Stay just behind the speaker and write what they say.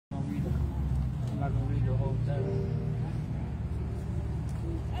the whole time.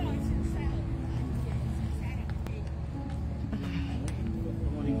 I'm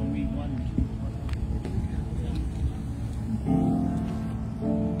only going to read one.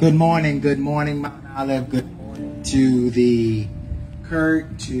 Good morning, Mount Olive. Good morning to the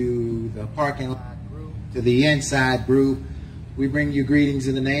Kurt, to the parking lot group, to the inside group. We bring you greetings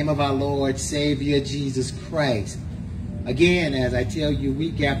in the name of our Lord, Savior, Jesus Christ. Again, as I tell you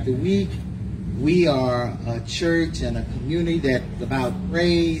week after week, we are a church and a community that's about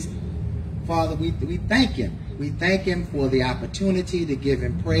praise. Father, we thank Him. We thank Him for the opportunity to give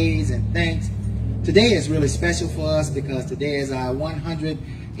Him praise and thanks. Today is really special for us because today is our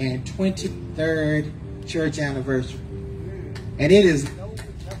 123rd church anniversary. And it is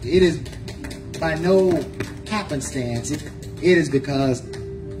by no happenstance. It is because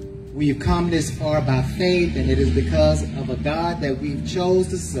we've come this far by faith, and it is because of a God that we've chose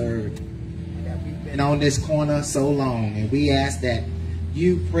to serve, that we've been on this corner so long. And we ask that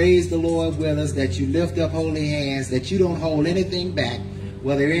you praise the Lord with us, that you lift up holy hands, that you don't hold anything back,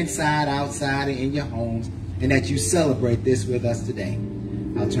 whether inside, outside, or in your homes, and that you celebrate this with us today.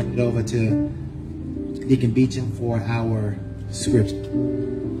 I'll turn it over to Deacon Beecham for our scripture.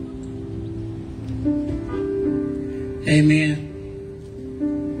 Amen.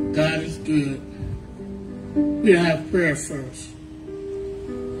 God is good. We'll have prayer first.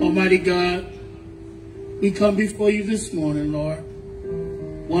 Almighty God, we come before you this morning, Lord,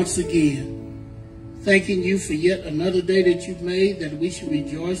 once again, thanking you for yet another day that you've made, that we should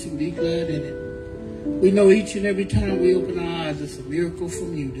rejoice and be glad in it. We know each and every time we open our eyes, it's a miracle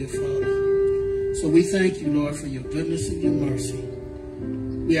from you, dear Father. So we thank you, Lord, for your goodness and your mercy.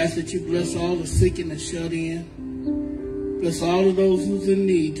 We ask that you bless all the sick and the shut in. Bless all of those who's in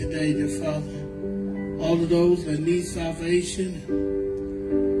need today, dear Father. All of those that need salvation.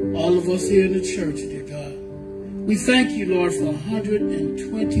 All of us here in the church, dear God. We thank you, Lord, for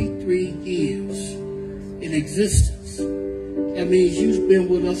 123 years in existence. That means you've been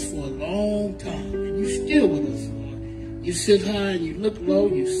with us for a long time. And you're still with us, Lord. You sit high and you look low.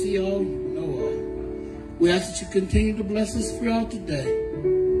 You see all, you know all. We ask that you continue to bless us throughout the day.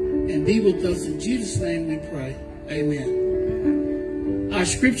 And be with us. In Jesus' name we pray. Amen. Our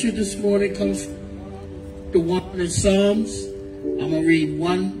scripture this morning comes from the one in Psalms. I'm going to read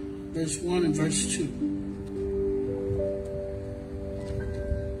verse 1 and verse 2.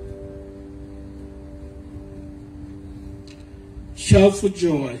 Shout for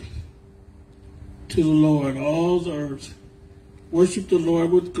joy to the Lord, all the earth. Worship the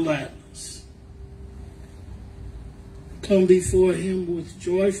Lord with gladness. Come before him with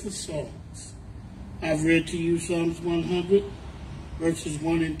joyful songs. I've read to you Psalms 100, verses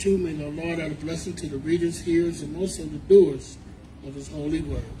 1 and 2. May the Lord add a blessing to the readers, hearers, and also the doers of his holy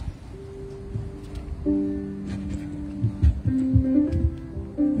word.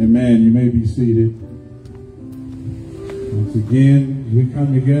 Amen. You may be seated. Once again, we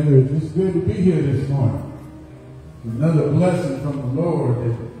come together. It's good to be here this morning. Another blessing from the Lord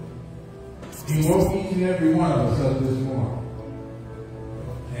that he woke each and every one of us up this morning.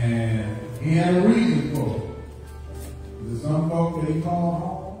 And he had a reason for it. There's some folk that he called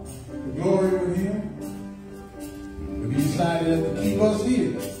home to glory with him. But he decided to keep us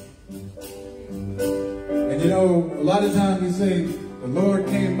here. And you know, a lot of times we say, the Lord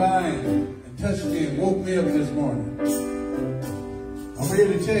came by and touched me and woke me up this morning. I'm here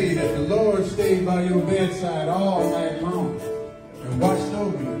to tell you that the Lord stayed by your bedside all night long and watched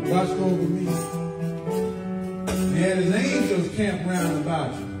over you, watched over me. He had his angels camped round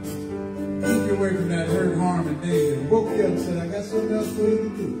about you. Keep you away from that hurt, harm, and danger. And woke you up and said, I got something else for you to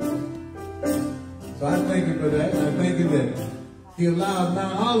do. So I thank him for that. And I thank him that he allowed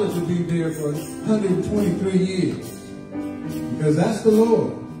Mount Olive to be there for 123 years. Because that's the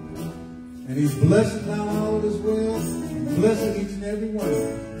Lord. And he's blessing Mount Olive as well. He's blessing each and every one of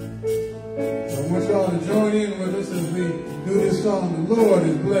them. So I want y'all to join in with us as we do this song, The Lord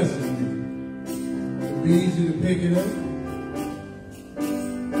is Blessing You. It'll be easy to pick it up.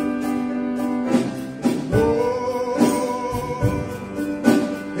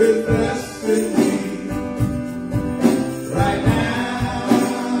 Is blessing me right now,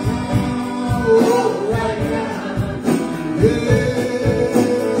 oh, right now,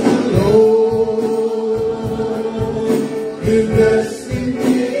 yeah, Lord is blessing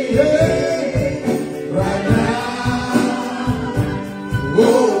me, yeah, right now,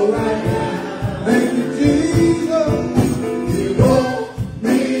 oh, right now, thank you, Jesus.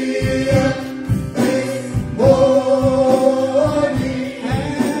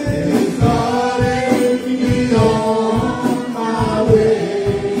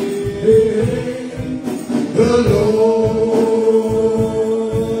 The Lord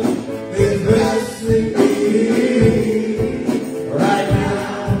is blessing me right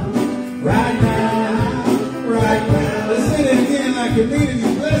now, right now, right now. Let's say that again like you mean it.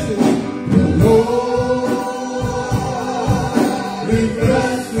 He's blessing me. The Lord is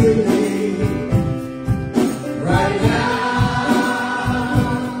blessing me right now.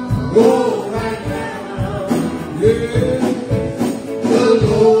 Oh, right now. Yeah. The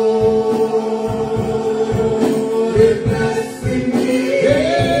Lord is blessing me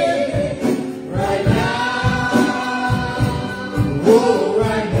right now. Oh,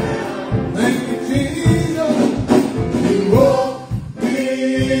 right now. Thank you, Jesus. He woke me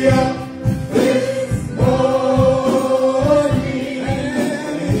up this morning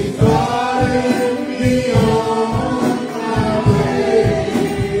and He started me on my way.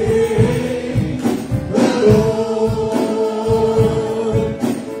 The Lord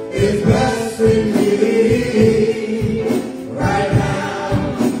is blessing me right now,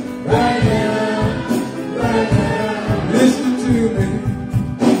 right now, right now. Listen to me.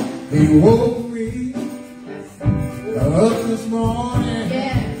 He woke me up this morning.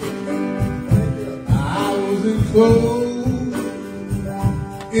 I wasn't clothed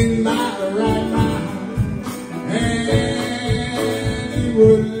in my right mind, and He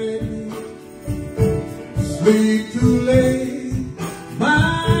wouldn't let me sleep too late.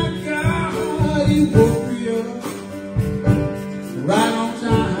 My God, He woke me up right on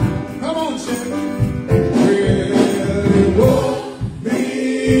time. Come on, church. Well, He woke me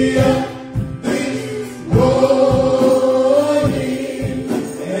up this morning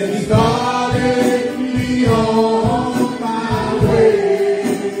and He started me on my way.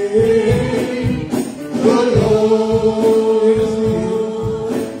 The Lord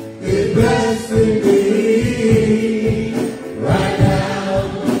is blessing me right now,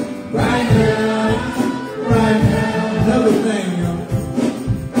 right now, right now. Another thing, y'all.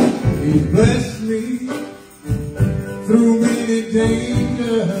 He's blessed me through many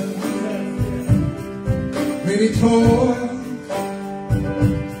dangers, many toils,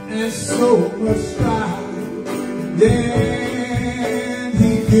 and so much strife. Then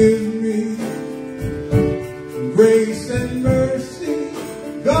He gives me grace and mercy.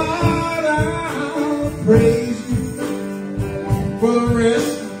 God, I'll praise You for the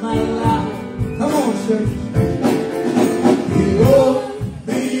rest of my life. Come on, church. He woke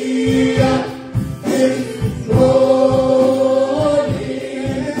me up this morning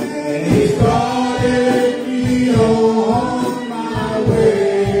and He started me on my way.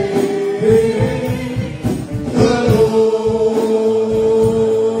 The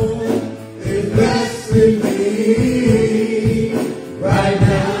Lord is blessing me right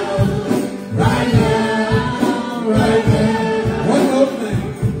now, right now, right now. One more thing.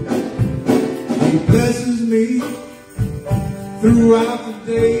 He blesses me throughout the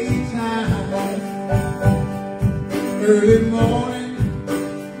daytime, early morning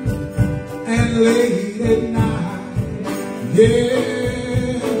and late at night.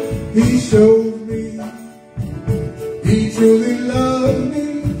 Yeah, He shows me He truly loves me.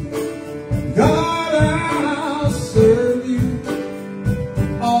 God, I'll serve You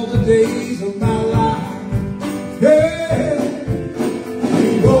all the days of my life. Yeah,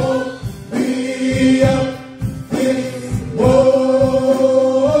 He woke me up this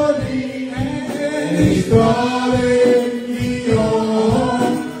morning and He started me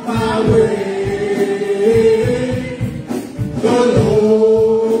on my way. The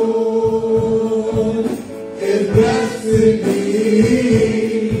Lord is blessing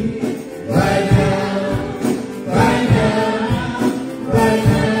me right now, right now, right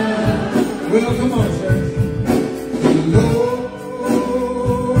now. Well, come on, church. The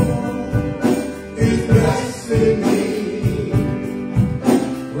Lord is blessing me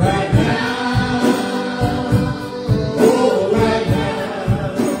right now. Oh, right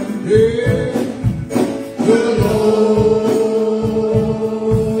now. Yeah. The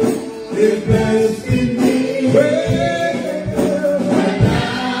Lord is blessing me right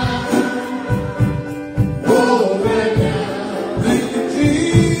now. Oh, right now. Thank you,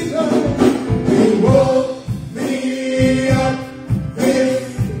 Jesus. He woke me up this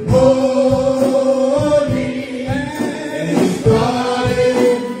morning and He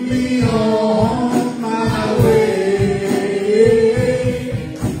started me on my way.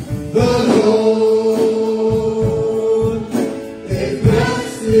 The Lord is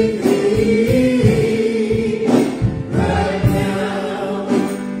blessing me right now,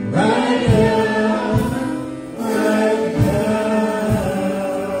 right now, right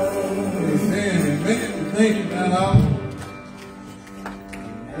now. Amen. Thank you, now.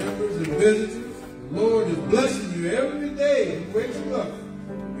 Members and visitors, Lord is blessing you every day. He wakes you up.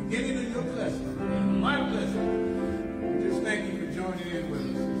 Beginning of your blessing. My blessing. Just thank you for joining in with us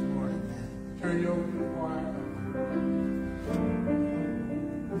this morning. Turn you over to the choir.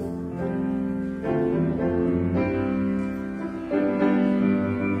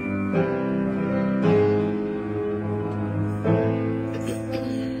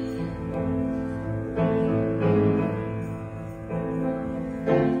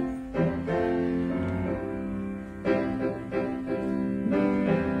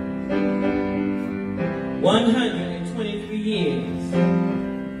 123 years.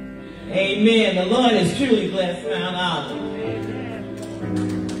 Amen. The Lord has truly blessed Mount Olive.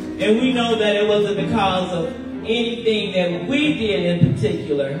 And we know that it wasn't because of anything that we did in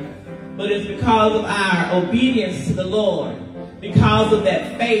particular, but it's because of our obedience to the Lord, because of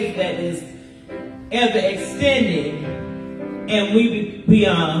that faith that is ever extending, and we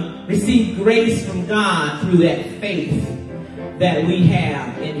receive grace from God through that faith that we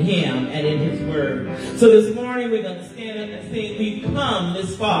have in Him and in His Word. So this morning we're going to stand up and sing, we've come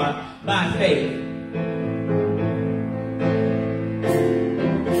this far by faith.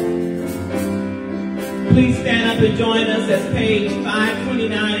 Please stand up and join us as page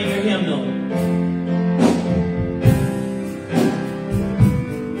 529 in your hymnal.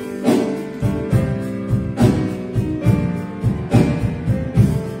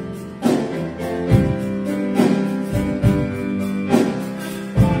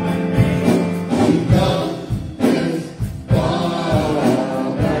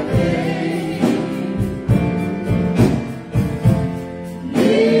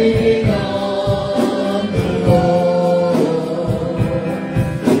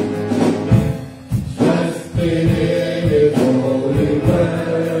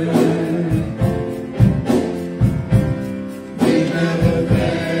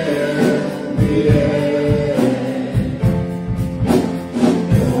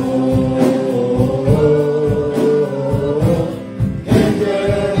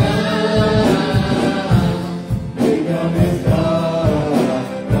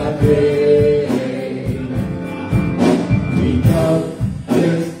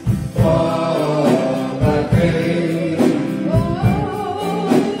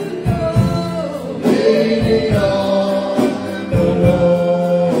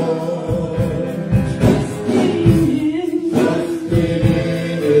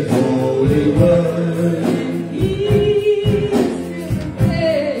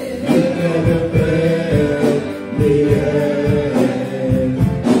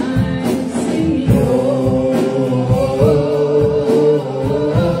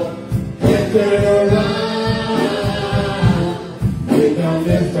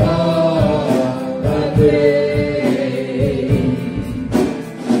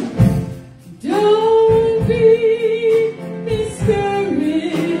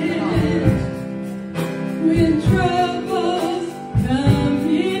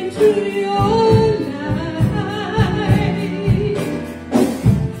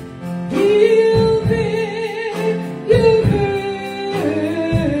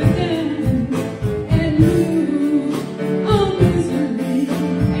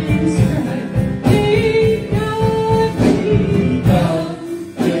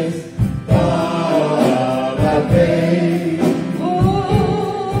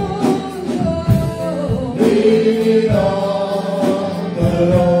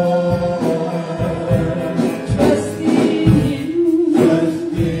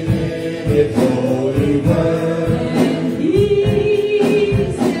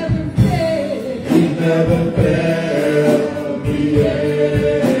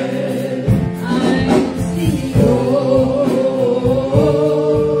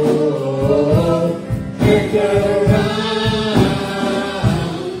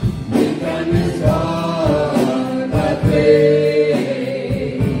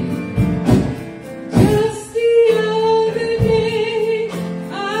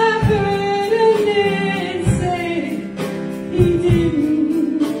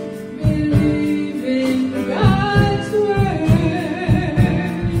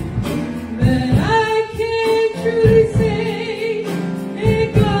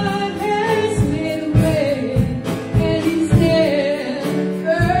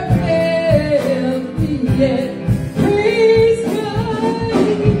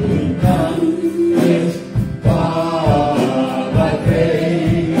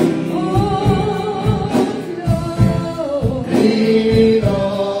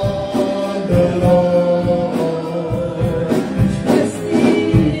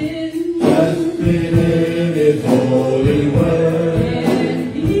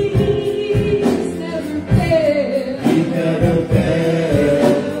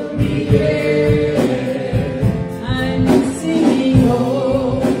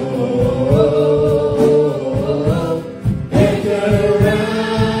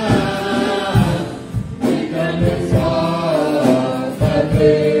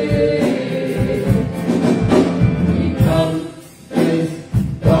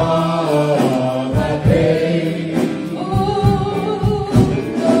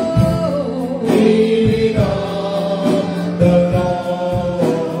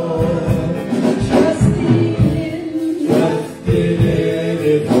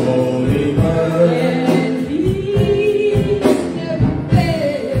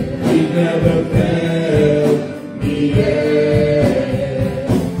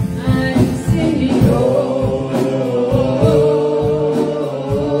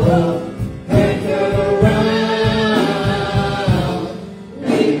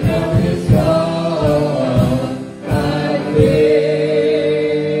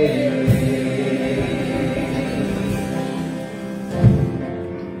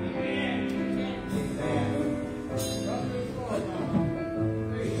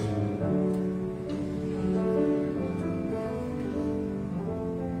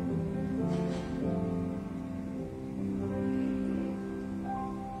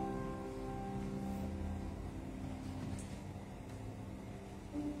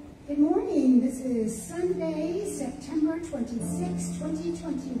 Good morning. This is Sunday, September 26,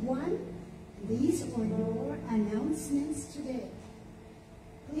 2021. These are your announcements today.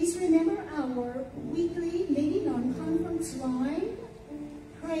 Please remember our weekly meeting on conference line,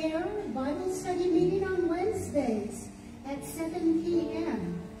 prayer, Bible study meeting on Wednesdays at 7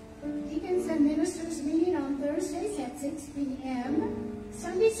 p.m., deacons and ministers meeting on Thursdays at 6 p.m.,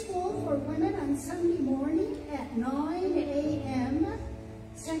 Sunday school for women on Sunday morning at 9 a.m.,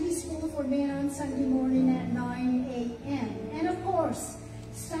 Sunday school for men on Sunday morning at 9 a.m. And of course,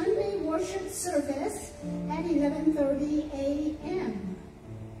 Sunday worship service at 11:30 a.m.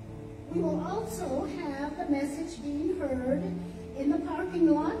 We will also have the message being heard in the parking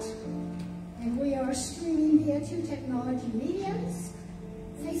lot, and we are streaming via two technology mediums,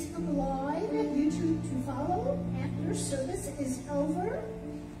 Facebook Live, YouTube to follow after service is over.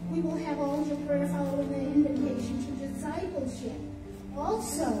 We will have all your prayer following the invitation to discipleship.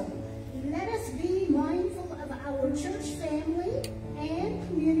 Also, let us be mindful of our church family and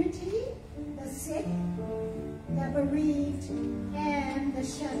community, the sick, the bereaved, and the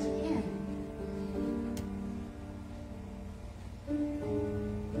shut in.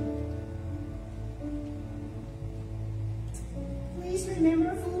 Please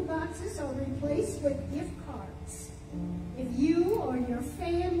remember food boxes are replaced with gift cards. If you or your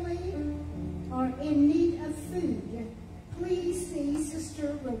family are in need of food, please see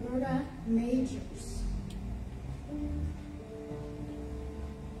Sister Roberta Majors.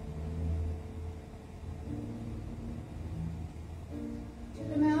 To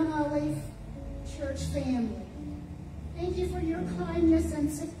the Mount Olive Church family, thank you for your kindness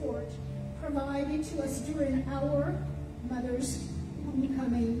and support provided to us during our Mother's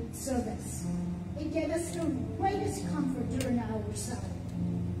Homecoming service. It gave us the greatest comfort during our Sabbath.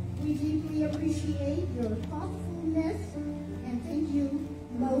 We deeply appreciate your thoughtfulness and thank you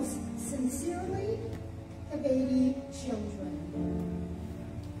most sincerely, the baby children.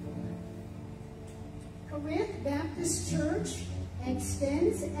 Corinth Baptist Church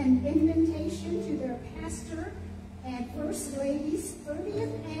extends an invitation to their pastor and First Lady's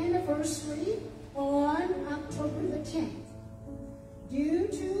 30th anniversary on October the 10th. Due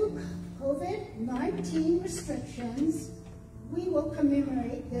to COVID-19 restrictions, we will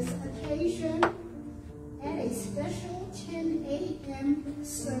commemorate this occasion at a special 10 a.m.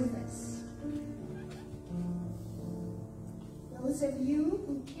 service. Those of you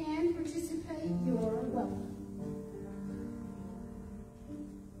who can participate, you're welcome.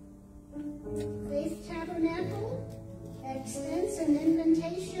 Faith Tabernacle extends an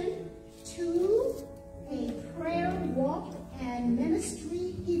invitation to a prayer walk and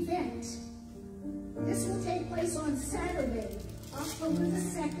ministry event. This will take place on Saturday, October the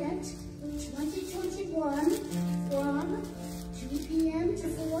 2nd, 2021, from 2 p.m. to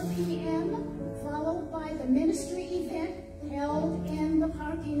 4 p.m., followed by the ministry event held in the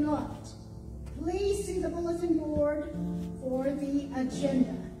parking lot. Please see the bulletin board for the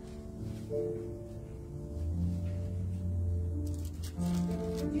agenda.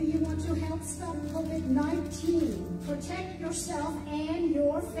 Do you want to help stop COVID-19? Protect yourself and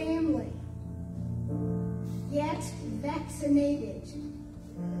your family. Get vaccinated.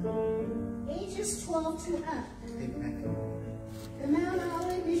 Ages 12 to up. The Mount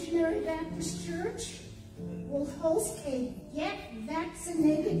Olive Missionary Baptist Church will host a Get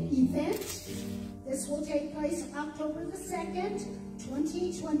Vaccinated event. This will take place October the 2nd,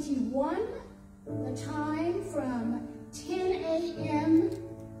 2021. The time from 10 a.m.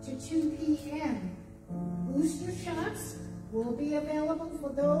 to 2 p.m. Booster shots will be available for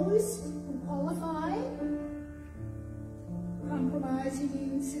those who qualify, compromised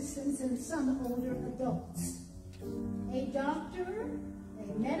immune systems in some older adults.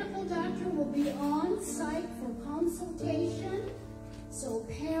 A medical doctor will be on site for consultation, so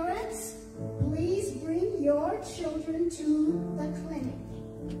parents, please bring your children to the clinic.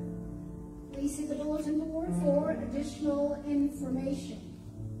 Please see the bulletin board for additional information.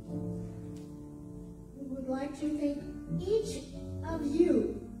 We would like to thank each of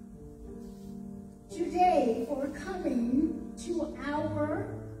you today for coming to our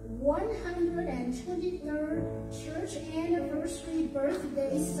 123rd Church Anniversary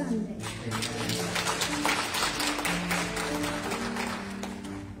Birthday Sunday.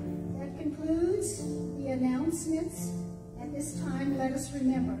 That concludes the announcements. At this time, let us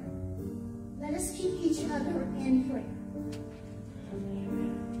remember. Let us keep each other in prayer.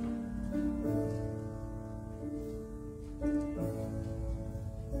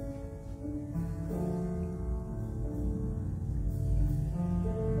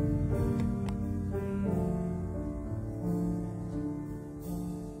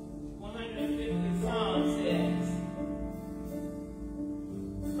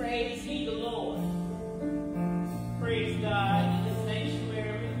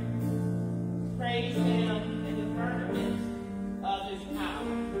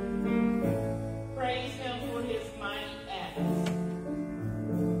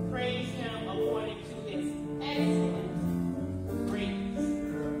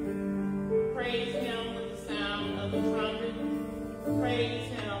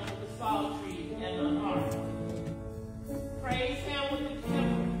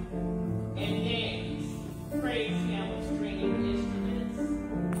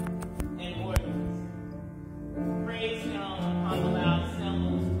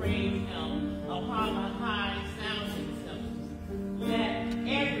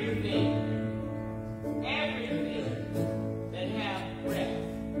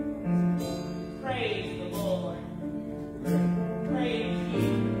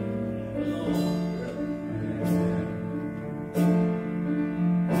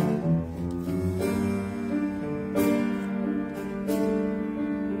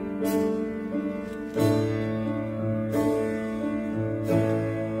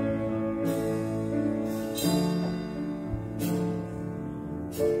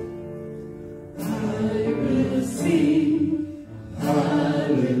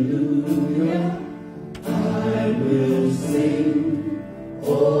 Hallelujah.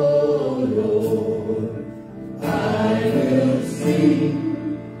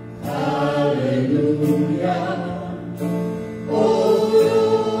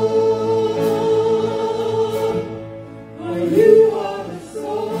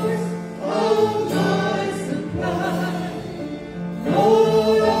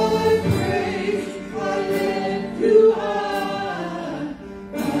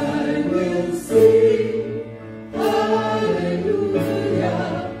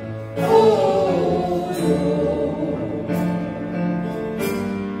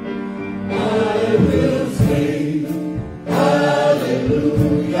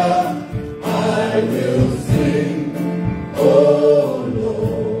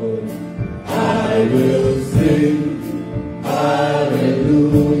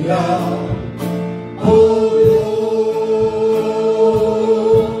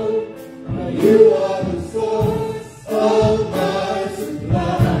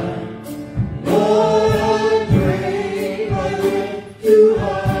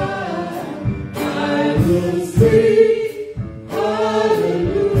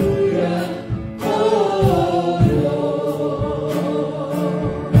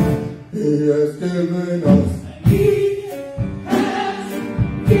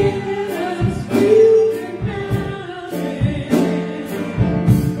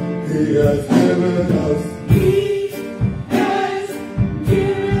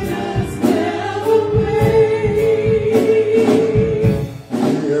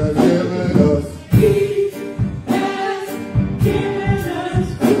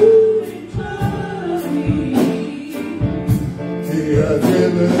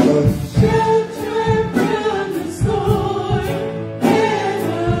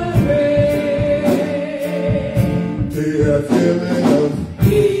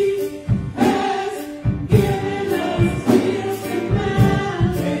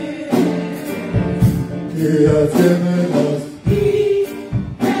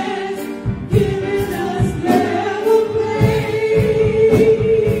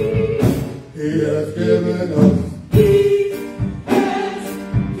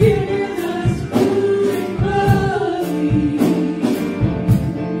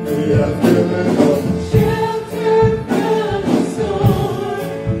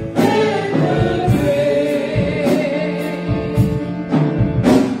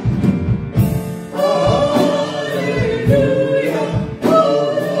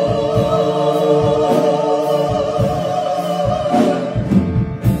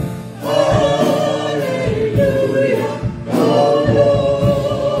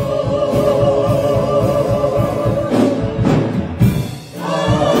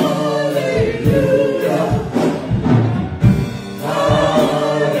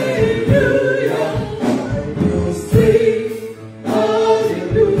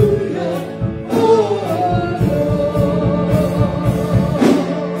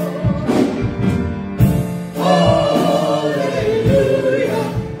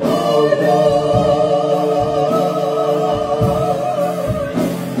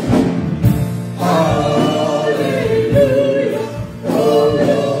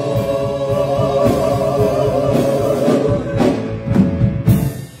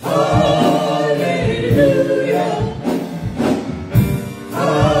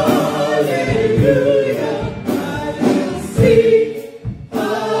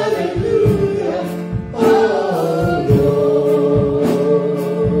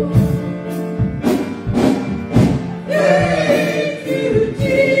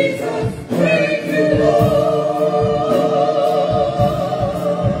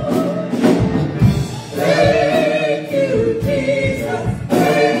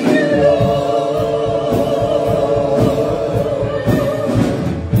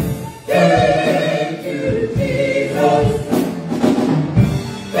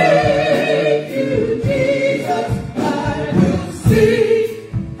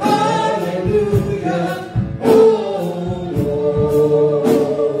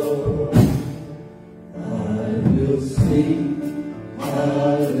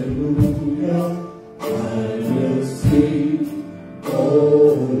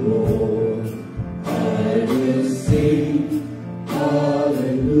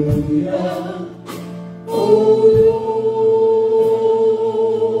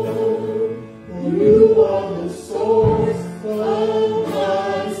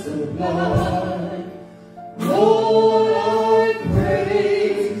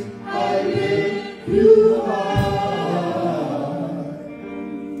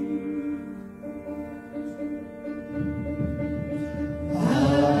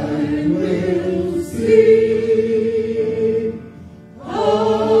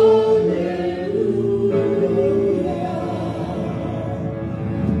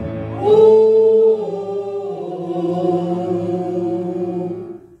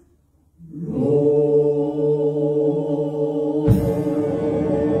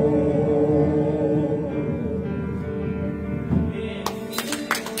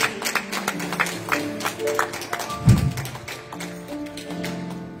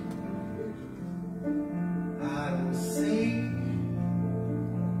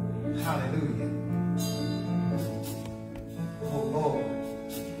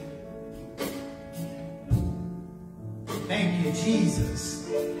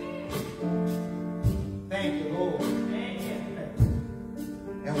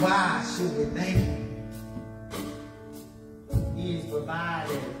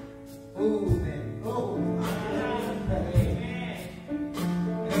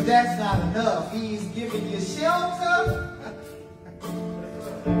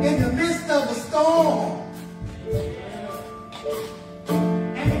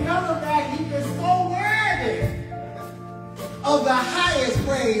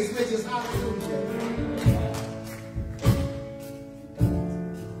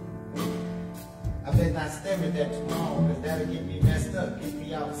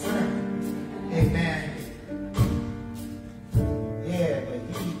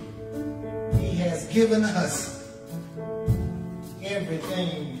 Given us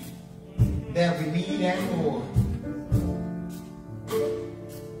everything that we need and more.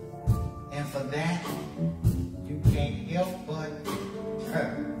 And for that, you can't help but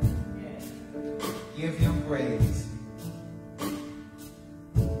give him praise.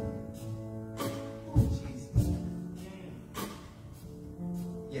 Oh, Jesus.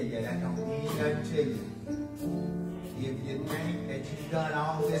 Yeah, that don't mean nothing to you. If you think that you've done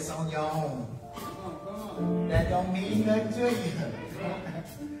all this on your own, that don't mean nothing to you.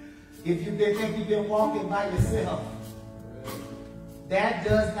 If you think you've been walking by yourself, that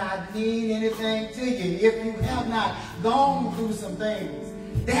does not mean anything to you. If you have not gone through some things,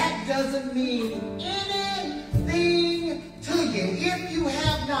 that doesn't mean anything to you. If you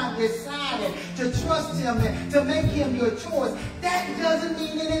have not decided to trust him and to make him your choice, that doesn't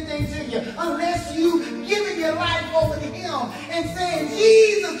mean anything to you unless you giving your life over to him and saying,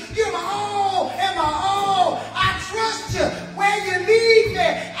 Jesus, you're my all and my all. I trust you. Where you lead me,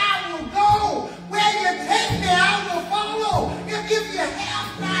 I will go. Where you take me, I will follow. If you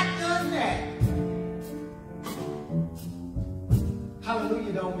have not done that,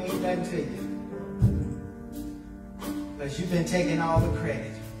 hallelujah don't mean nothing to you. Because you've been taking all the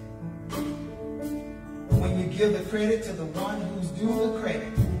credit. When you give the credit to the one who's due the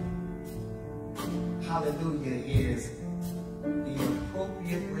credit, hallelujah is the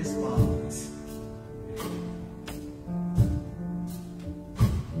appropriate response.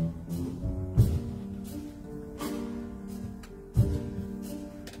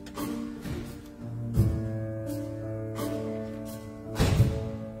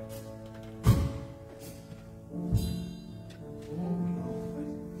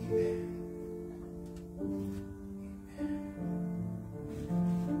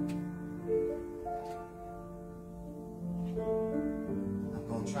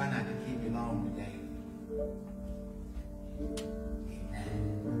 Try not to keep you long today. Amen.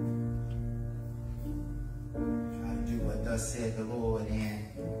 Try to do what thus said the Lord and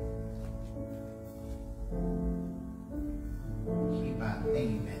keep our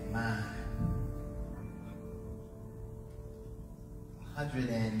theme in mind.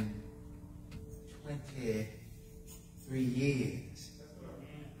 123 years.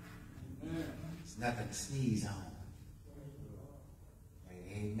 It's nothing to sneeze on.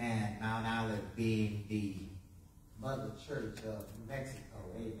 Amen. Mount Olive being the mother church of Mexico.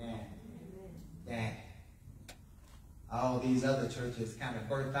 Amen. That all these other churches kind of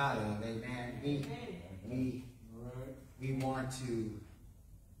birthed out of. Amen. We want to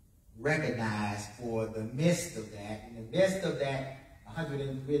recognize for the midst of that, in the midst of that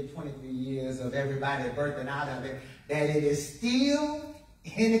 123 years of everybody birthing out of it, that it is still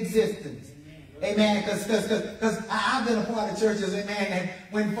in existence. Amen. Because I've been a part of churches, amen, and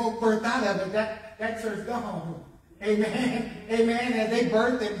when folk birth out of it, that church gone. Amen. Amen. As they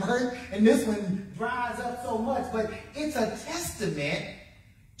birth and birth, and this one dries up so much. But it's a testament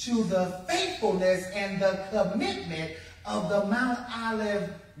to the faithfulness and the commitment of the Mount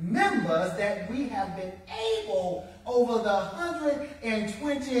Olive members that we have been able over the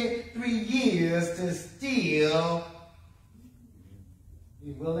 123 years to still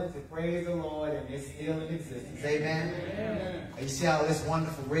be willing to praise the Lord, and it's still in existence. Amen. Amen. You see all this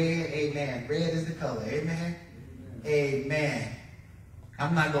wonderful red? Amen. Red is the color. Amen. Amen.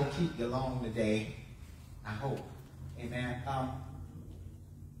 I'm not going to keep you long today. I hope. Amen.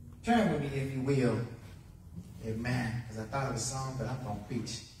 Turn with me, if you will. Amen. Because I thought of a song, but I'm going to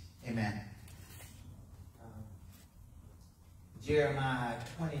preach. Amen. Jeremiah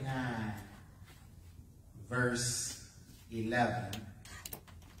 29, verse 11.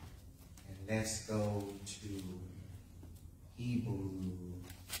 And let's go to Hebrews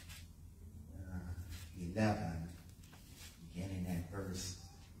 11, beginning at verse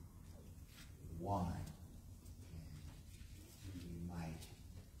 1. And we might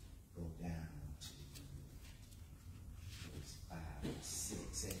go down to verse 5 and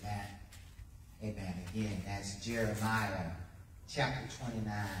 6. Amen. Amen. Again, that's Jeremiah chapter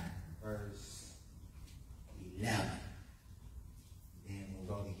 29, verse 11. Then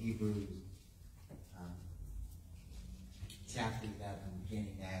we'll go to Hebrews chapter 11,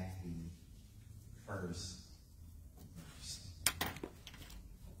 beginning at the first verse.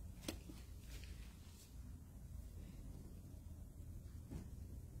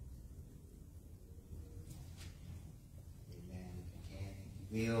 Amen. If you can, if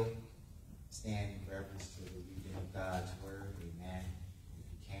you will, stand in reverence to the reading of God's word. Amen. If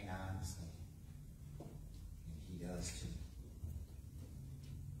you can't, I understand. And he does too.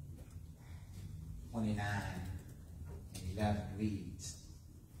 29 and 11 reads,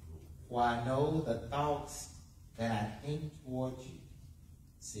 "For I know the thoughts that I think toward you,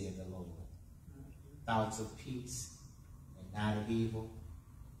 said the Lord, thoughts of peace and not of evil,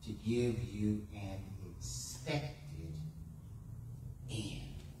 to give you an expected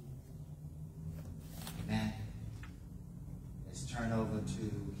end." Amen. Let's turn over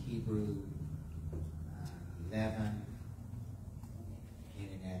to Hebrews 11,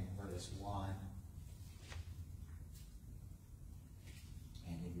 beginning at verse 1.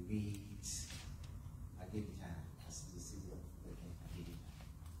 And it reads, I'll give you time. I'll see what we can. I'll give you time.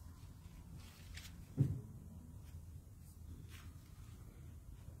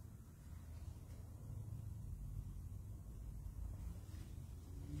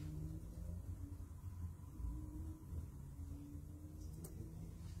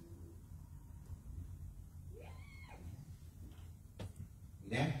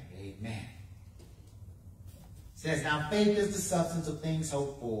 Yeah? Amen. It says, "Now faith is the substance of things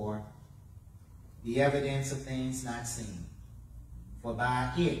hoped for, the evidence of things not seen. For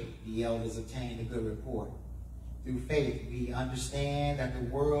by it the elders obtained a good report. Through faith we understand that the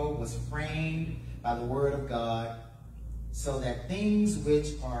world was framed by the word of God, so that things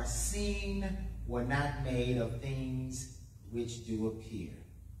which are seen were not made of things which do appear."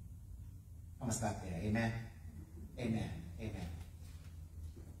 I'm going to stop there. Amen. Amen. Amen.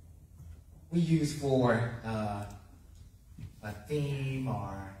 We use for a theme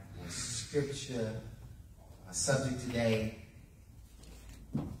or a scripture, a subject today.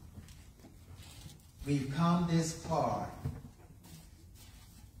 We've come this far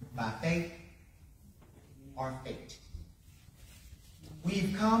by faith or fate.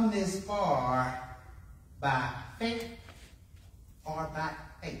 We've come this far by faith or by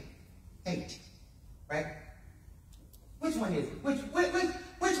faith. Fate. Right? Which one is it? Which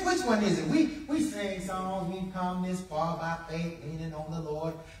one is it? We sing songs, we've come this far by faith, leaning on the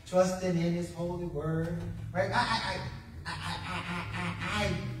Lord, trusting in his holy word. Right? I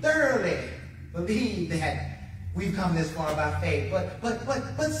thoroughly believe that we've come this far by faith.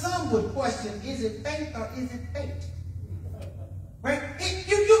 But some would question, is it faith or is it fate? Right?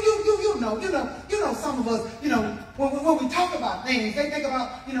 You know, some of us, when we talk about things, they think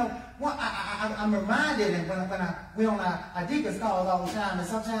about, I'm reminded, and when we on our deacons calls all the time, and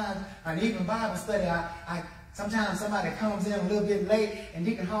sometimes, and even Bible study, sometimes somebody comes in a little bit late, and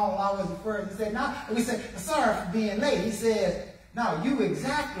Deacon Hall always refers and said, "No," and we say, "Sorry for being late." He says, "No, you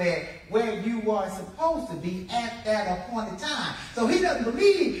exactly where you are supposed to be at that appointed time." So he doesn't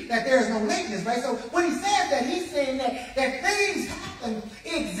believe that there's no lateness, right? So when he says that, he's saying that things happen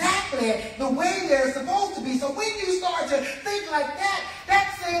exactly the way they're supposed to be. So when you start to think like that,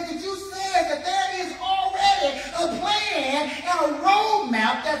 that says that you said that there is already a plan and a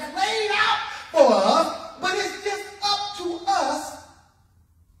roadmap that's laid out for us, but it's just up to us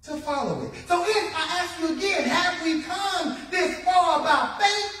to follow it. So if I ask you again, have we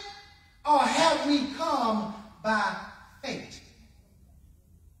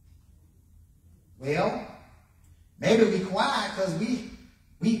Maybe we quiet because we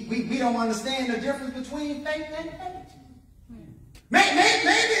don't understand the difference between faith and faith.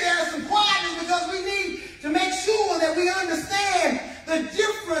 Maybe there's some quietness because we need to make sure that we understand the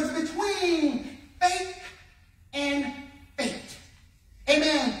difference between faith and faith.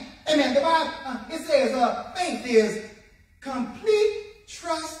 Amen. Amen. The Bible, it says faith is complete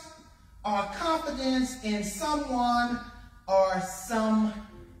trust or confidence in someone or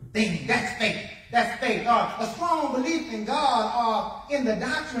something. That's faith. That's faith. A strong belief in God or in the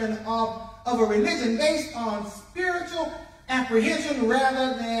doctrine of a religion based on spiritual apprehension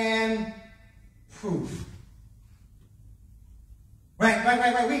rather than proof. Right.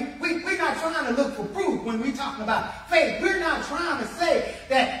 We're not trying to look for proof when we're talking about faith. We're not trying to say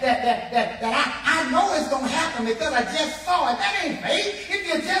that I know it's going to happen because I just saw it. That ain't faith. If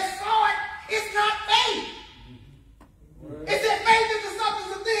you just saw it, it's not faith. It said faith is the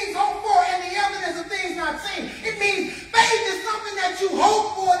substance of things hoped for and the evidence of things not seen. It means faith is something that you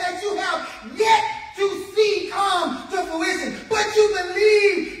hope for, that you have yet to see come to fruition. But you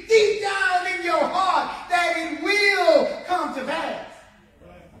believe deep down in your heart that it will come to pass.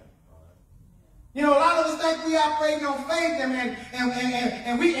 You know, a lot of us think we operating on faith and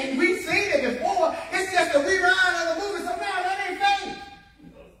we've seen it before. It's just a rerun of the movie. So now that ain't faith.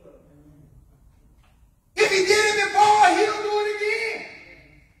 If he did it before, he'll do it again.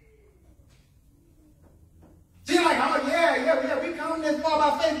 So you're like, oh yeah, we come this far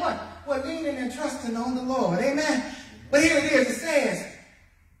by faith. What? Well, leaning and trusting on the Lord. Amen. But here it is. It says,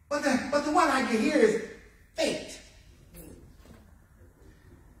 but the one I get here is faith.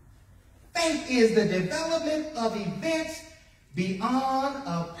 Faith is the development of events beyond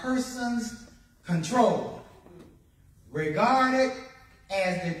a person's control, regarded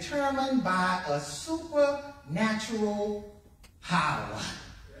as determined by a supernatural power.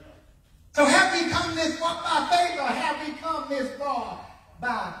 So have we come this far by faith, or have we come this far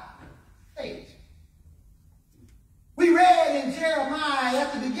by faith? We read in Jeremiah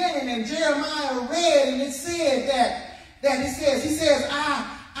at the beginning, and Jeremiah read, and it said he says,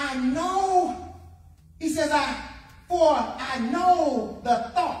 I know, he says, for I know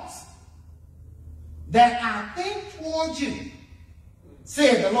the thoughts that I think toward you,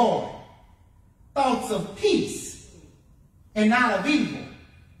 said the Lord, thoughts of peace and not of evil,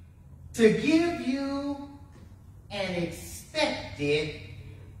 to give you an expected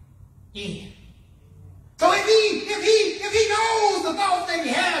end. So if he knows the thoughts that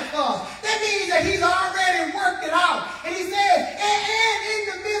he has for us, that means that he's already worked it out. And he said, and in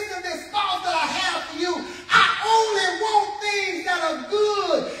the midst of this thought that I have for you, I only want things that are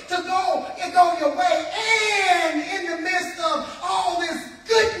good to go your way. And in the midst of all this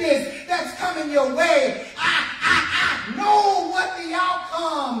goodness that's coming your way, I know what the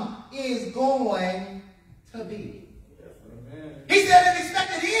outcome is going to be. He said an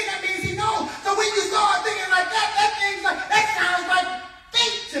expected end, that means he knows. So when you start thinking like that sounds like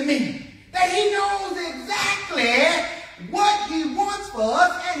faith to me. That he knows exactly what he wants for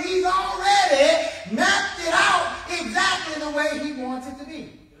us, and he's already mapped it out exactly the way he wants it to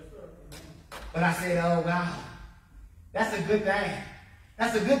be. But I said, oh wow, that's a good thing.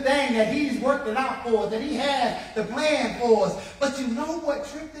 That's a good thing that he's worked it out for us, that he has the plan for us. But you know what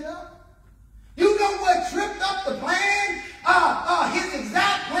tripped it up? You know what tripped up the plan? His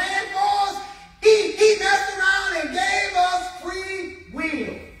exact plan for us? He messed around and gave us free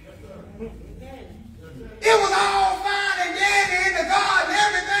will. It was all fine and dandy in the garden.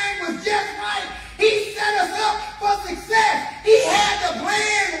 Everything was just right. He set us up for success. He had the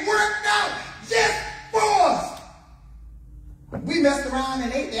plan worked out just for us. We messed around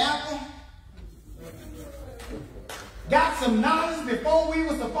and ate the apple. Got some knowledge before we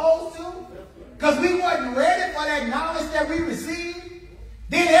were supposed to. Because we wasn't ready for that knowledge that we received.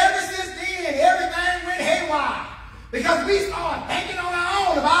 Then ever since then, everything went haywire. Because we started thinking on our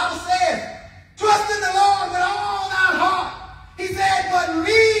own. The Bible says, trust in the Lord with all thine heart. He said, but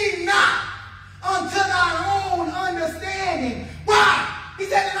lean not unto thy own understanding. Why? He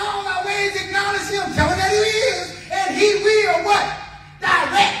said, in all thy ways acknowledge him. Tell him that he is. And he will what?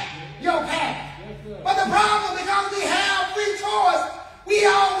 Direct your path. But the problem, because we have free choice, we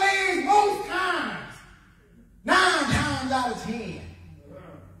always, most times, 9 times out of 10,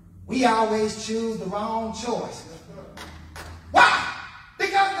 we always choose the wrong choice. Why?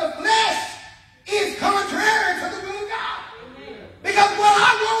 Because the flesh is contrary to the will of God. Because what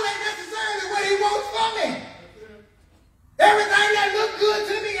I want ain't necessarily what he wants for me. Everything that looks good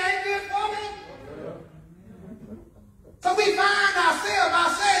to me ain't good for me. So we find ourselves, I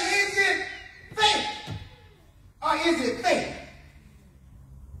say, is it faith or is it faith?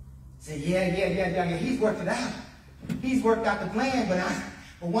 Say, yeah, he's worked it out. he's worked out the plan, but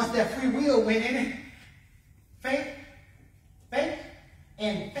once that free will went in it, faith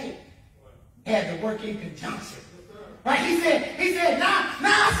and faith had to work in conjunction. Right? He said,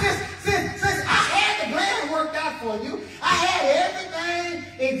 now since I had the plan worked out for you, I had everything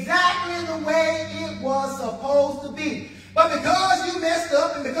exactly the way it was supposed to be. But because you messed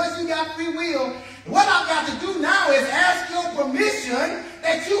up and because you got free will, what I've got to do now is ask your permission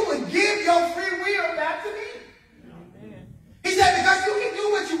that you would give your free will back to me. He said, because you can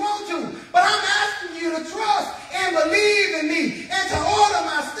do what you want to, but I'm asking you to trust and believe in me and to order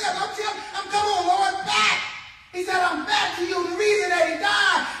my steps. I'm coming on, Lord, back. He said, I'm back to you. The reason that he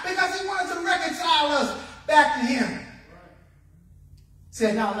died, because he wanted to reconcile us back to him. He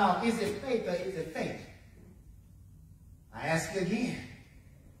said, no, is it faith or is it faith? I ask you again.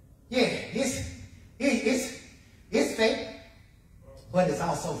 Yeah, it's faith, but it's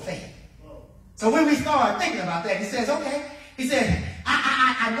also faith. So when we start thinking about that, he says, okay. He said,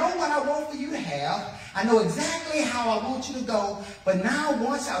 I know what I want for you to have. I know exactly how I want you to go. But now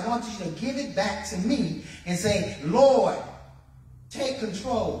once I want you to give it back to me and say, Lord, take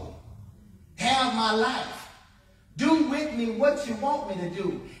control. Have my life. Do with me what you want me to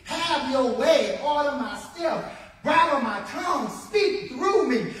do. Have your way. Order my steps. Bridle my tongue. Speak through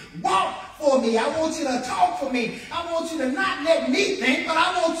me. Walk for me. I want you to talk for me. I want you to not let me think, but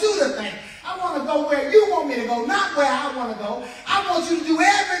I want you to think. I want to go where you want me to go, not where I want to go. I want you to do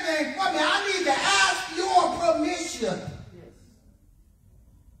everything for me. I need to ask your permission.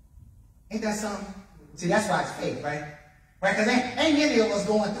 Ain't that something? See, that's why it's faith, right? Right? Because ain't many of us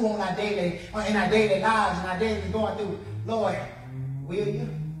going through in our daily lives and our daily going through, Lord, will you?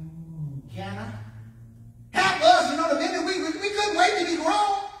 Can I? Help us, the minute we couldn't wait to be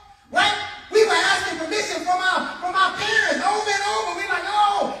grown, right? We were asking permission from our parents over and over. We're like,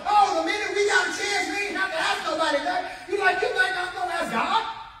 oh, the minute we got a chance, we ain't have to ask nobody that. You think I'm going to ask God?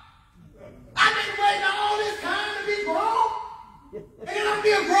 I've been waiting all this time to be grown. And then I'm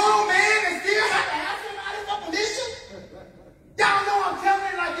be a grown man and still have to ask somebody for permission? Y'all know I'm telling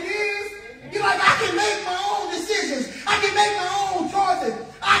it like it is. You're like, I can make my own decisions. I can make my own choices.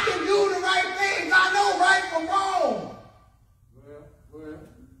 I can do the right things. I know right from wrong.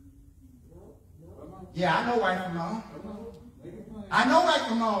 Yeah, I know right from wrong. I know right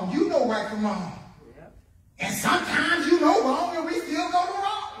from wrong. You know right from wrong. And sometimes you know wrong and we still go to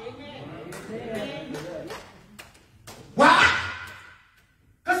wrong. Why?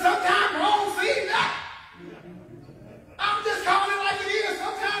 Because sometimes wrong seems better. I'm just calling it like it is.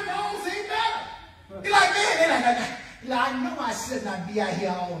 Sometimes wrong seems better. You're like, man, I know I should not be out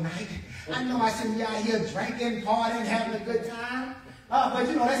here all night. I know I shouldn't be out here drinking, partying, having a good time. But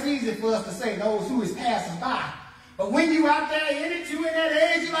that's easy for us to say, those who is passing by. But when you out there in it, you in that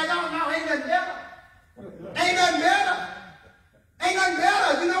age, you're like, oh no, ain't nothing better. Ain't nothing better. Ain't nothing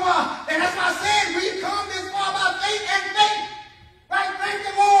better. And that's why I said we've come this far by faith and faith. Right? Thank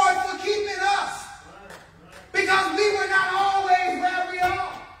the Lord for keeping us. Because we were not always where we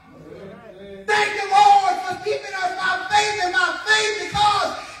are. Thank the Lord for keeping us by faith and by faith,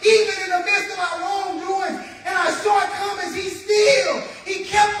 because even in the midst of our wrongdoing and our shortcomings, he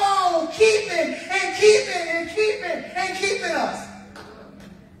kept on keeping and keeping and keeping and keeping us.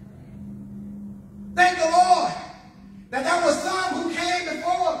 Thank the Lord that there were some who came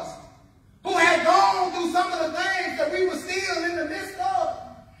before us, who had gone through some of the things that we were still in the midst of,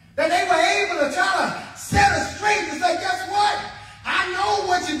 that they were able to try to set us straight and say, guess what? I know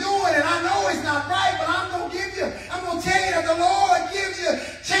what you're doing and I know it's not right, but I'm going to tell you that the Lord gives you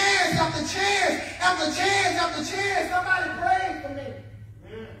chance after chance after chance after chance. Somebody prayed for me.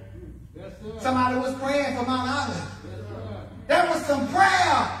 Somebody was praying for Mount Olive. There was some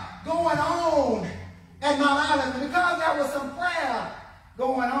prayer going on at Mount Olive. Because there was some prayer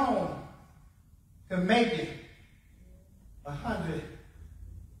going on to make it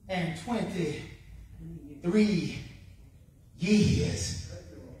 123 years.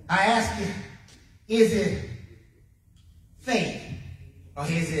 I ask you, is it faith or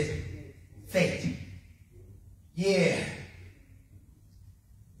is it faith? Yeah.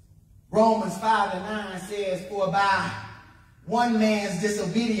 Romans 5:9 says, for by one man's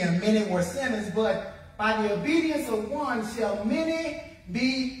disobedience many were sinners, but by the obedience of one shall many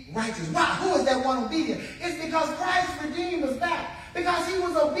be righteous. Why? Who is that one obedient? It's because Christ redeemed us back. Because he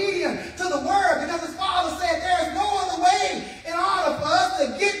was obedient to the word. Because his Father said there is no other way in order for us to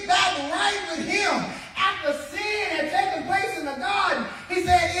get back right with him. After sin had taken place in the garden, he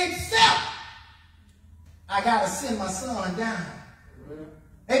said, except I got to send my son down.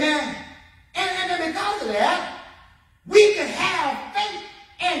 Amen. And because of that, we can have faith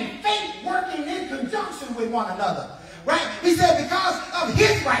and faith working in conjunction with one another. He said because of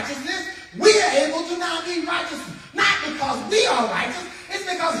his righteousness, we are able to now be righteous. Not because we are righteous. It's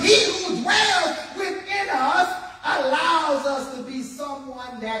because he who dwells within us allows us to be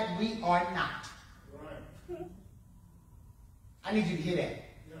someone that we are not. Right. I need you to hear that.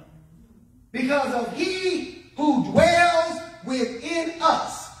 Yeah. Because of he who dwells within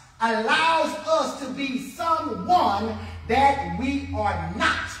us allows us to be someone that we are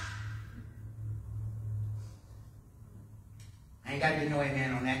not. I ain't got to get no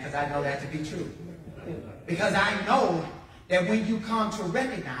amen on that because I know that to be true. Because I know that when you come to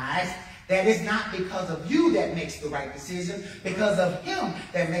recognize that it's not because of you that makes the right decision, because of him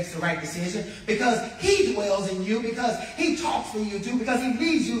that makes the right decision, because he dwells in you, because he talks for you too, because he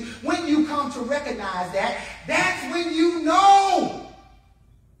leads you. When you come to recognize that, that's when you know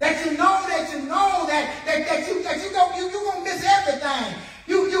that you're gonna miss everything.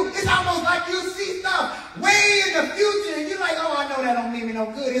 It's almost like you see stuff way in the future and you're like, oh, I know that don't mean me no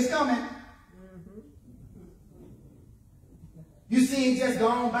good. It's coming. You see it just go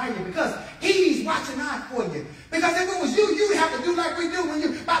on by you because he's watching out for you. Because if it was you, you'd have to do like we do when you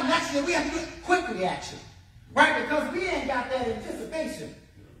about an accident. We have to do quick reaction, right? Because we ain't got that anticipation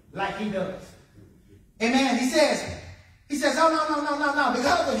like he does. Amen. He says, oh no,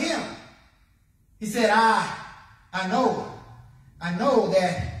 because of him. He said, I know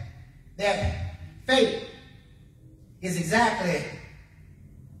that faith is exactly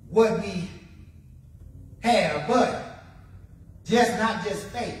what we have, but not just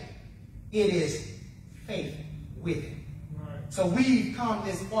faith. It is faith with it. Right. So we've come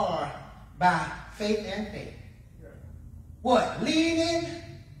this far by faith and faith. Yeah. What? Leaning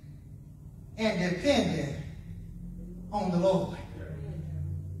and depending on the Lord. Yeah.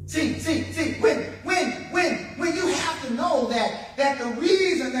 See, when you have to know that the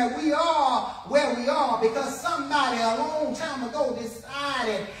reason that we are where we are because somebody a long time ago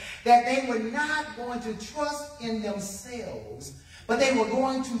decided that they were not going to trust in themselves, but they were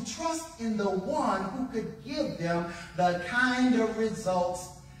going to trust in the one who could give them the kind of results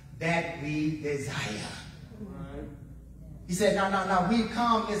that we desire. Right. He said, no, we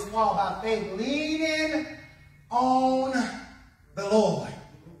come this far by faith, leaning on the Lord.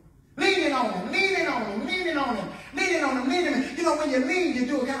 Leaning on him. You know, when you lean, you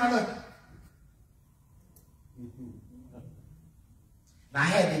do it kind of like. Now, I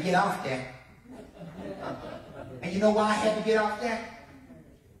had to get off that. And you know why I had to get off that?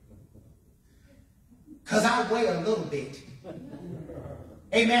 Because I weigh a little bit.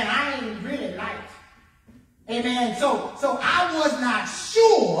 Amen. I ain't really light. Amen. So I was not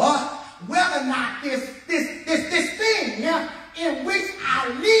sure whether or not this thing in which I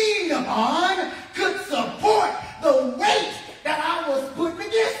leaned upon could support the weight that I was putting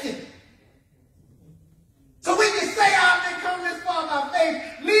against it. So when you say I've been coming this far by faith,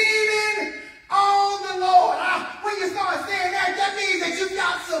 leaning on the Lord. When you start saying that, that means that you've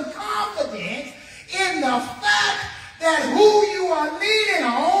got some confidence in the fact that who you are leaning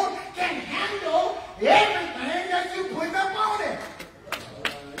on can handle everything that you put up on it.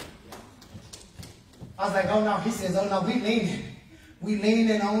 I was like, oh no. He says, oh no, we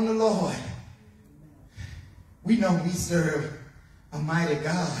leaning on the Lord. We know we serve a mighty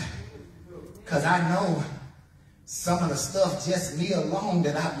God. Because I know some of the stuff just me alone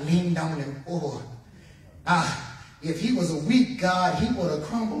that I've leaned on him for. If he was a weak God, he would have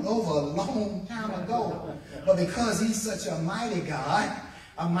crumbled over a long time ago. But because he's such a mighty God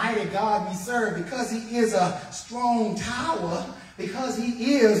we serve, because he is a strong tower, because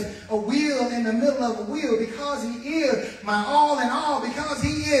he is a wheel in the middle of a wheel, because he is my all in all, because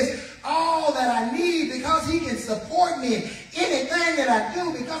he is all that I need, because he can support me in anything that I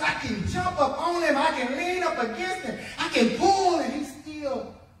do, because I can jump up on him, I can lean up against him, I can pull, and he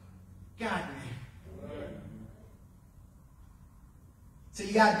still got me. So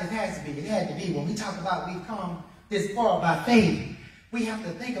it had to be, when we talk about we've come this far by faith, we have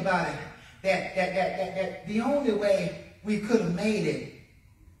to think about it, that the only way we could have made it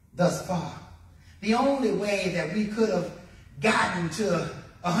thus far, the only way that we could have gotten to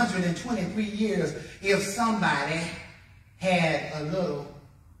 123 years if somebody had a little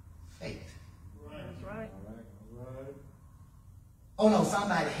faith. That's right. Oh no,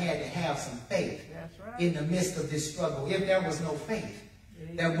 somebody had to have some faith. That's right. In the midst of this struggle. If there was no faith,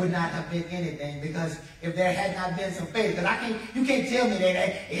 there would not have been anything, because if there had not been some faith, because you can't tell me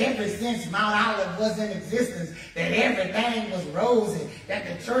that ever since Mount Olive was in existence, that everything was rosy, that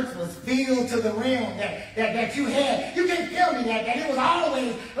the church was filled to the rim, that you can't tell me that it was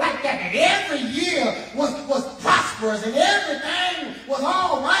always like that every year was prosperous and everything was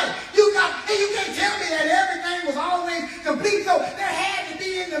all right. You can't tell me that everything was always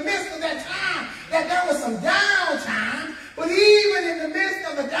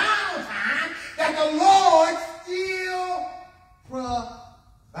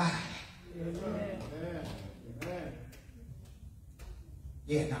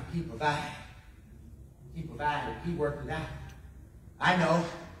He worked it out. I know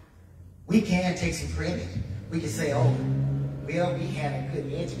we can take some credit. We can say, oh, well, we had a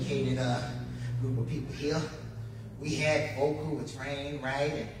good educated group of people here. We had folk who were trained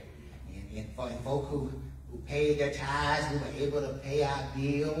right, and folk who paid their tithes, who were able to pay our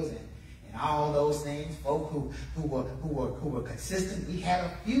bills and all those things. Folk who were consistent. We had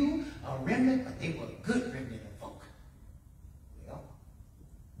a few, a remnant, but they were a good remnant of folk. Well,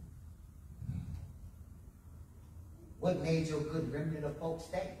 what made your good remnant of folk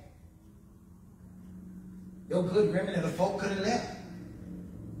stay? Your good remnant of folk could have left.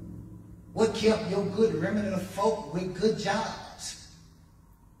 What kept your good remnant of folk with good jobs?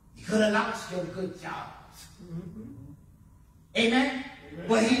 You could have lost your good jobs. Amen?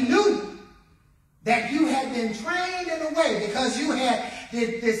 But he knew that you had been trained in a way because you had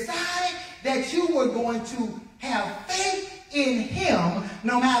decided that you were going to have faith in him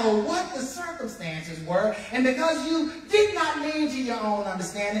no matter what the circumstances were, and because you did not lean to your own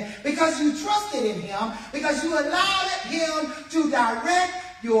understanding, because you trusted in him, because you allowed him to direct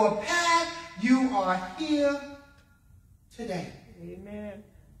your path, you are here today. Amen.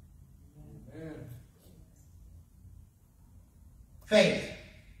 Amen. Faith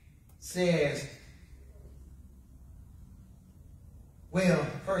says, well,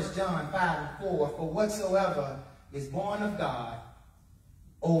 1 John 5:4, for whatsoever is born of God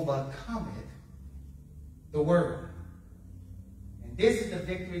overcometh the world. And this is the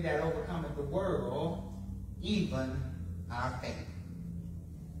victory that overcometh the world, even our faith.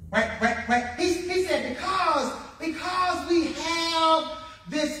 Right. He said, because we have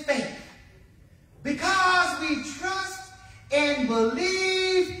this faith, because we trust and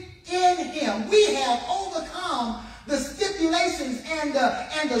believe in him, we have overcome the stipulations and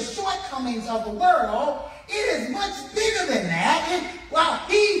the shortcomings of the world. It is much bigger than that. While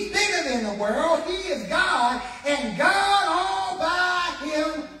he's bigger than the world, he is God, and God all by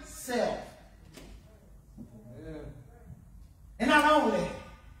himself. Yeah. And not only,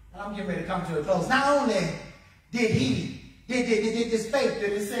 and I'm getting ready to come to a close, not only did this faith,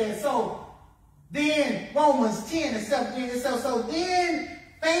 did it say, so then Romans 10 and 17, so then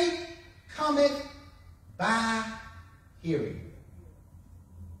faith cometh by hearing.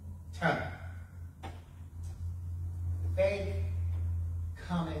 Turn. Faith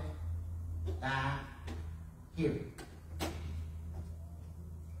cometh by hearing.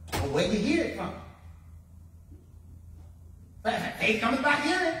 Well, where do you hear it from? Faith cometh by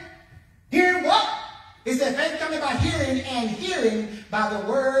hearing. Hearing what? It said faith cometh by hearing, and hearing by the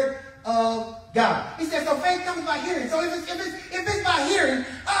word of God. He said, so faith comes by hearing. So if it's by hearing,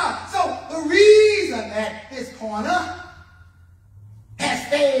 so the reason that this corner has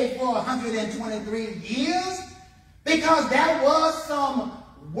stayed for 123 years, because there was some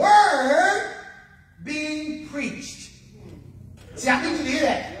word being preached. See, I need you to hear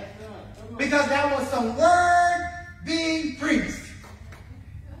that. Because there was some word being preached.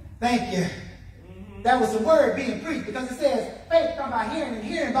 Thank you. There was a word being preached, because it says faith comes by hearing, and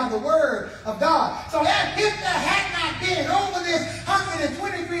hearing by the word of God. So if there had not been over this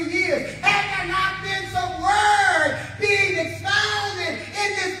 123 years, had there not been some word being expounded in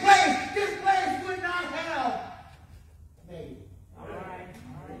this place would not have made it. All right.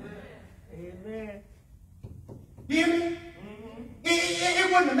 Amen. You hear me? It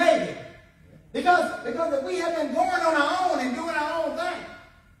wouldn't have made it. Because if we had been going on our own and doing our own thing,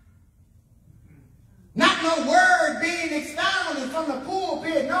 not no word being expounded from the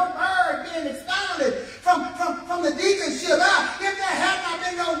pulpit, no word being expounded from the deaconship. If there had not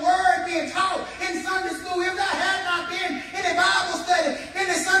been no word being taught in Sunday school, if there had not been any Bible study,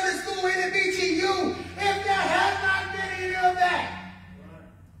 any Sunday school, any BTU, if there had not been any of that,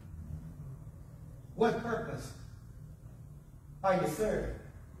 what purpose are you serving?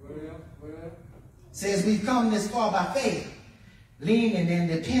 Well. Says we've come this far by faith, leaning and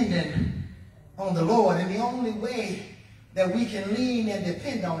dependent on the Lord, and the only way that we can lean and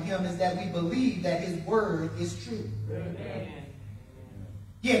depend on him is that we believe that his word is true. Amen.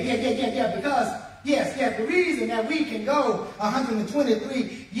 Yeah, because yes, the reason that we can go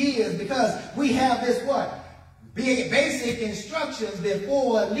 123 years, because we have this what? Basic instructions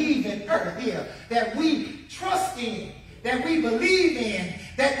before leaving earth here, that we trust in, that we believe in,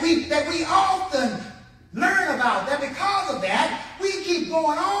 that we often learn about, that because of that, we keep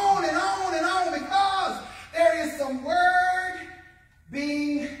going on and on and on, because there is some word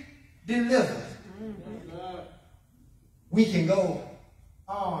being delivered. We can go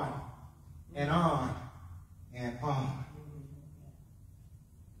on and on and on.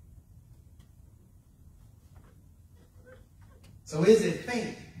 So is it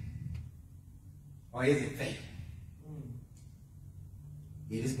faith or is it faith?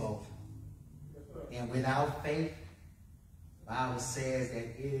 It is both. And without faith, the Bible says that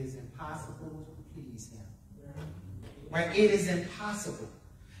it is impossible to please him. Right? It is impossible.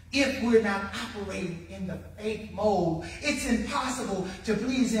 If we're not operating in the faith mode, it's impossible to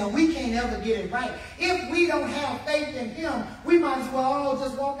please him. We can't ever get it right. If we don't have faith in him, we might as well all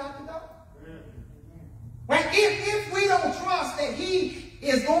just walk out the door. Right? If we don't trust that he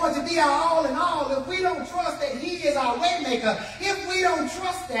is going to be our all in all, if we don't trust that he is our way maker, if we don't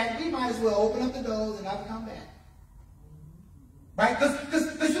trust that, we might as well open up the doors and never come back. Right?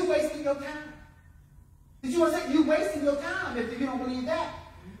 Because you're wasting your time. Did you want to say you're wasting your time if you don't believe that?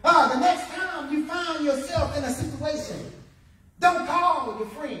 The next time you find yourself in a situation, don't call your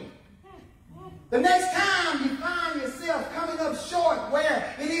friend. The next time you find yourself coming up short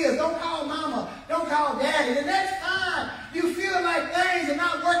where it is, don't call mama, don't call daddy. The next time you feel like things are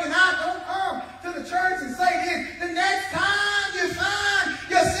not working out, don't come to the church and say this. The next time you find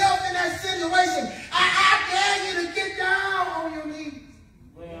yourself in that situation, I dare you to get down on your knees.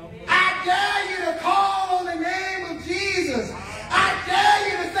 I dare you to call on the name of Jesus. I dare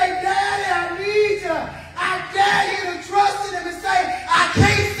you to say, Daddy, I need you. I dare you to trust in him and say, I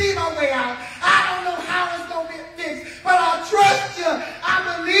can't see my way out. I don't know how it's going to be fixed, but I trust you. I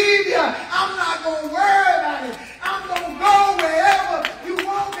believe you. I'm not going to worry about it. I'm going to go wherever you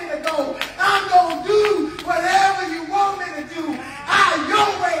want me to go. I'm going to do whatever you want me to do.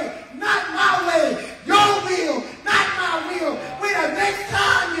 Your way, not my way. Your will, not my will. When the next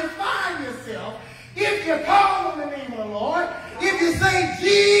time you find yourself, if you call on the name of the Lord, if you say,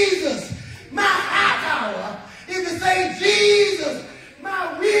 Jesus, my high power, if you say, Jesus,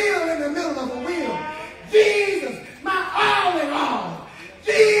 my will in the middle of a will, Jesus, my all in all,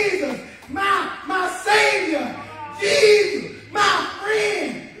 Jesus, my Savior, Jesus, my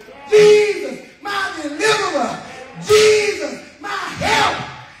friend, Jesus, my deliverer, Jesus, my help,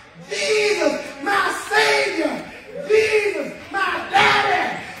 Jesus, my Savior, Jesus, my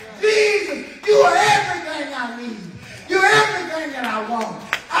daddy, Jesus, you are everything I need. You're everything that I want.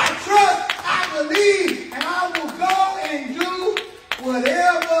 I trust, I believe, and I will go and do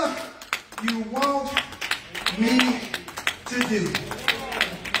whatever you want me to do.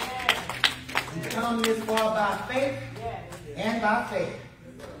 We come this far by faith and by faith.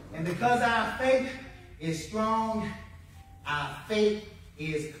 And because our faith is strong, our faith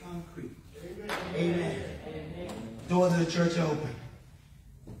is concrete. Amen. Doors of the church are open.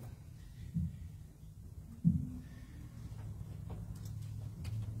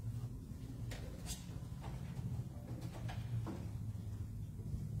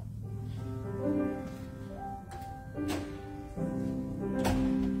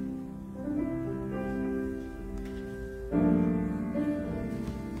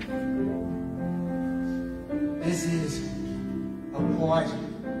 This is a part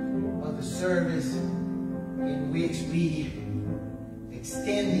of the service in which we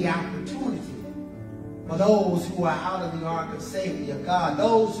extend the opportunity for those who are out of the ark of safety of God,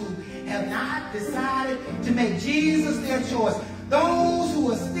 those who have not decided to make Jesus their choice, those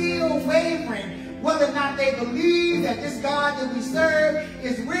who are still wavering whether or not they believe that this God that we serve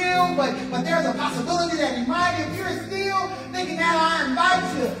is real, but there's a possibility that he might. If you're still thinking that, I invite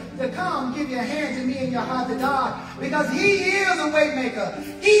you to come give your hand to me and your heart to God, because he is a way maker.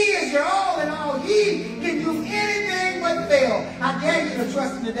 He is your all in all. He can do anything but fail. I dare you to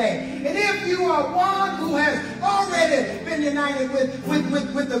trust him today. And if you are one who has already been united with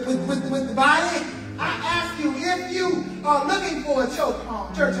the body, I ask you, if you are looking for a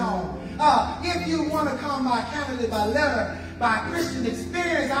church home, if you want to come by candidate, by letter, by Christian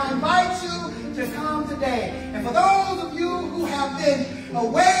experience, I invite you to come today. And for those of you who have been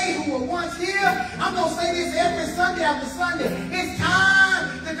away, who were once here, I'm going to say this every Sunday after Sunday. It's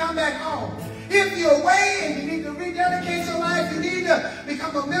time to come back home. If you're away and you need to rededicate your life, you need to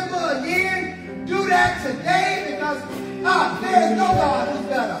become a member again, do that today, because there is no God who's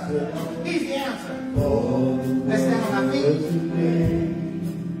better. He's the answer. Let's stand on our feet.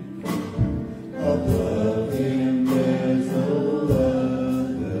 Above him there's no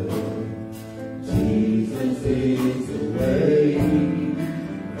other. Jesus is the way.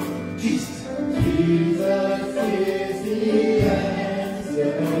 Jesus. Jesus is the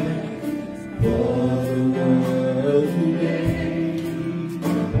answer for the world today.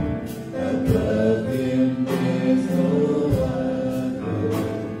 Above him there's no other.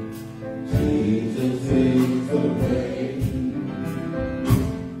 Jesus is the way.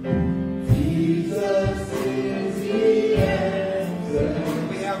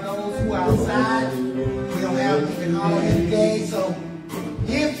 Outside, we don't have even all in today, so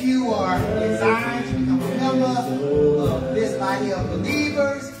if you are desiring to become a member of this body of believers,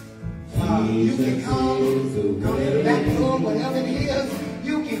 You can come to the back door, whatever it is,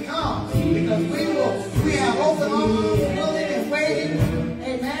 you can come. Because we have open arms, willing and waiting.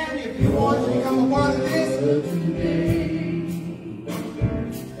 Amen. If you want to become a part of this,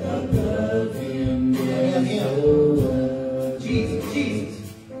 Jesus, Jesus.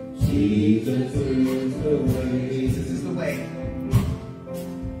 Jesus is the way. Jesus is the way.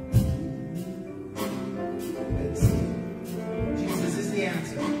 Jesus is the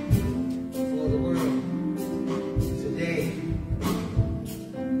answer for the world today.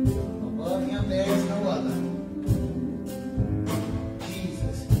 Above him there is no other.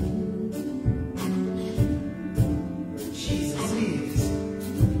 Jesus. Jesus is.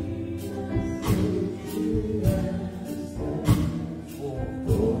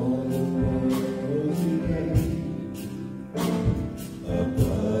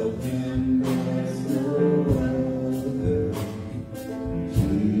 Above him there's no other.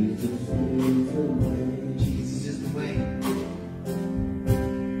 Jesus is the way. Jesus is the way.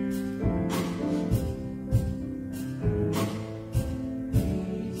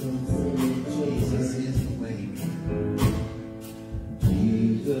 Jesus is the way.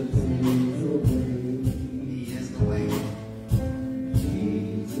 Jesus is the way. He is the way.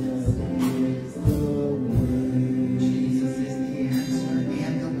 Jesus is the way. Jesus is the answer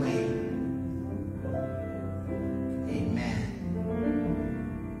and the way. Amen.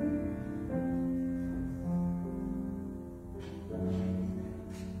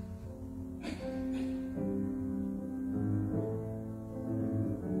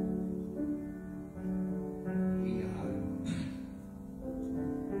 We are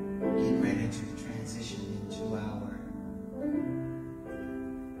getting ready to transition into our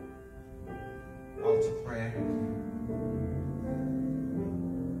altar prayer.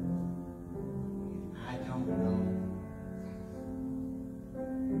 I don't know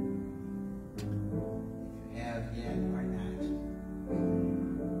if you have yet or not.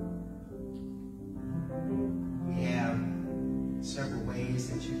 We have several ways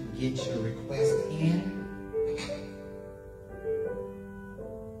that you can get your request in.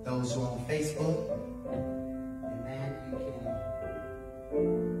 Those who are on Facebook, amen, you can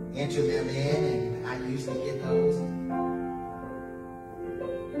enter them in, and I usually get those.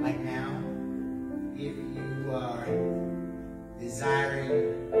 Like now, if you are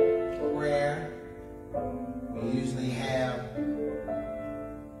desiring prayer, we usually have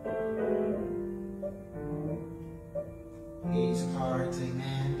these cards,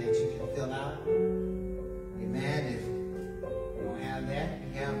 amen, that you can fill out. Amen. If you don't have that,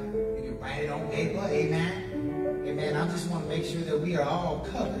 you can write it on paper, amen. Amen. I just want to make sure that we are all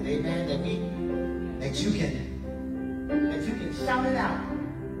covered, amen, that you can shout it out.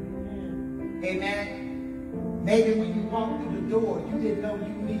 Amen. Maybe when you walked through the door, you didn't know you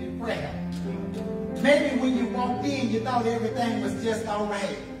needed prayer. Maybe when you walked in, you thought everything was just all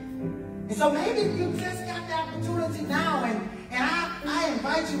right. And so maybe you just got the opportunity now, and I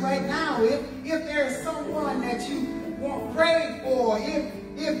invite you right now, if there is someone that you want prayed for,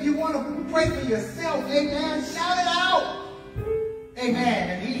 if you want to pray for yourself, amen, shout it out. Amen.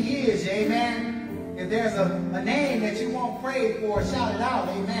 And he hears you, amen. If there's a name that you want prayed for, shout it out,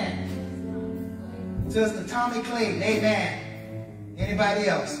 amen. Sister Tommy Clayton, amen. Anybody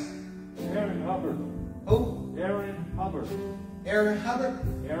else? Aaron Hubbard. Who? Aaron Hubbard. Aaron Hubbard?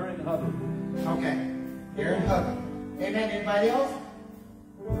 Aaron Hubbard. Okay. Aaron Hubbard. Amen. Anybody else?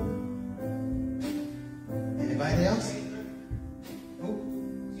 Anybody else? Who?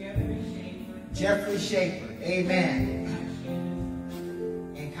 Jeffrey Schaefer. Amen.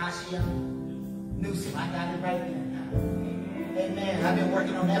 And Kashia Newsom. I got it right there. Amen. I've been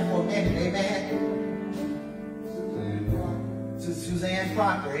working on that for a minute. Amen. To Suzanne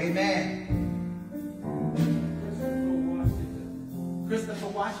Proctor. Amen. Christopher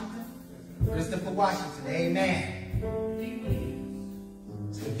Washington. Christopher Washington. Amen.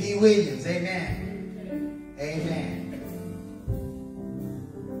 To B. Williams. Amen. Amen.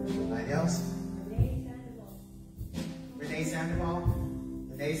 Anybody else? Renee Sandoval.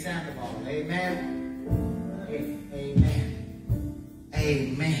 Renee Sandoval. Amen. Amen.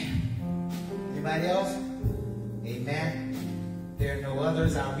 Amen. Anybody else? Amen. There are no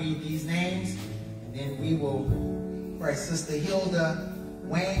others. I'll read these names, and then we will pray. Sister Hilda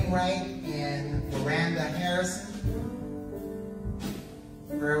Wainwright and Miranda Harrison.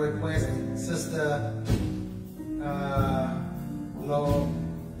 Prayer request. Sister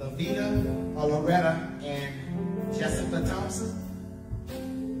Loretta and Jessica Thompson.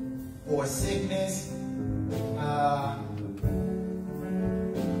 For sickness,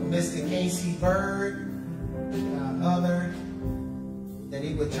 Mr. Casey Bird, other that that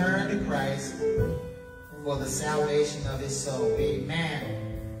he would turn to Christ for the salvation of his soul. Amen.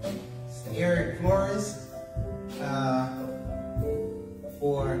 Eric Flores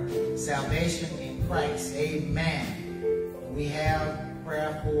for salvation in Christ. Amen. We have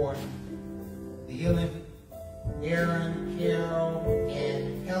prayer for the healing, Aaron, Carol,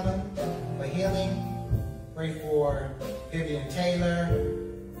 and Helen for healing. Pray for Vivian Taylor,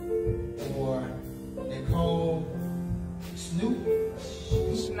 for Nicole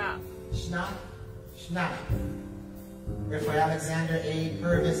Schnapp. Pray for Alexander A.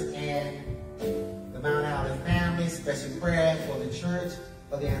 Purvis and the Mount Olive family. Special prayer for the church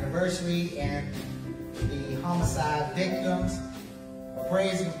for the anniversary and the homicide victims. A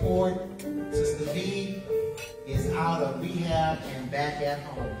praise report, Sister V is out of rehab and back at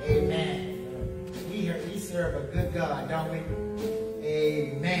home. Amen. We serve a good God, don't we?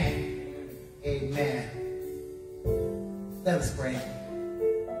 Amen. Amen. Let us pray.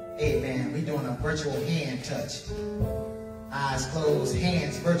 Amen. We're doing a virtual hand touch. Eyes closed,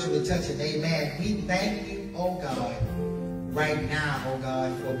 hands virtually touching. Amen. We thank you, oh God, right now, oh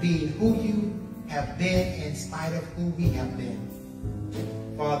God, for being who you have been in spite of who we have been.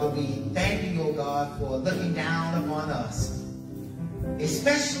 Father, we thank you, oh God, for looking down upon us,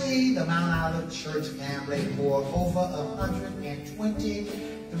 especially the Mount Olive Church family for over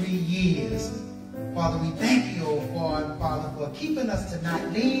 123 years. Father, we thank you, oh God, Father, for keeping us to not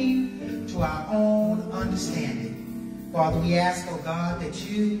lean to our own understanding. Father, we ask, oh God, that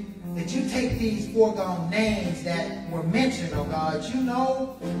you take these foregone names that were mentioned, oh God. You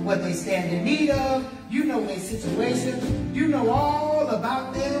know what they stand in need of. You know their situation. You know all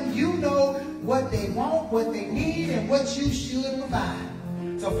about them. You know what they want, what they need, and what you should provide.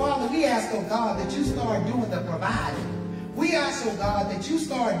 So, Father, we ask, oh God, that you start doing the providing. We ask, oh God, that you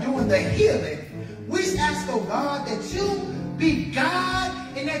start doing the healing. We ask, oh God, that you be God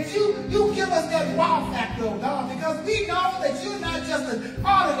and that you give us that wow factor, oh God, because we know that you're not just an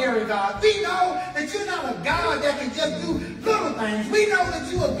ordinary God. We know that you're not a God that can just do little things. We know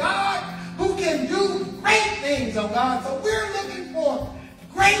that you're a God who can do great things, oh God. So we're looking for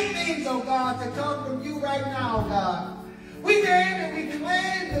great things, oh God, to come from you right now, oh God. We name and we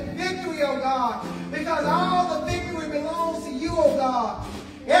claim the victory, oh God, because all the victory belongs to you, oh God.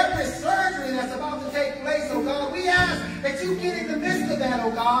 Every surgery that's about to take place, oh God, we ask that you get in the midst of that, oh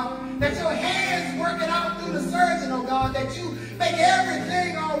God, that your hands working out through the surgeon, oh God, that you make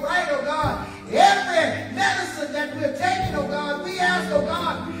everything all right, oh God. Every medicine that we're taking, oh God, we ask, oh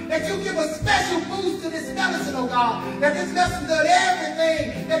God, that you give a special boost to this medicine, oh God, that this medicine does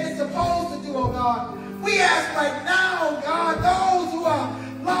everything that it's supposed to do, oh God. We ask right now, oh God, those who are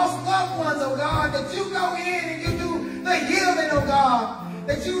lost loved ones, oh God, that you go in and you do the healing, oh God.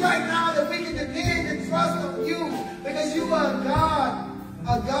 That you right now, that we can depend and trust on you, because you are a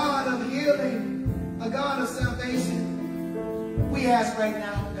God of healing, a God of salvation. We ask right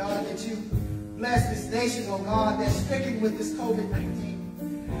now, God, that you bless this nation, oh God, that's stricken with this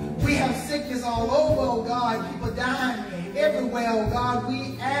COVID-19. We have sickness all over, oh God, people dying everywhere, oh God.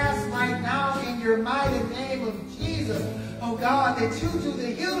 We ask right now in your mighty name of Jesus, oh God, that you do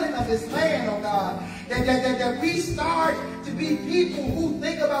the healing of this land, oh God. That we start to be people who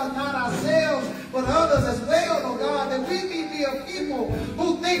think about not ourselves, but others as well, oh God. That we be a people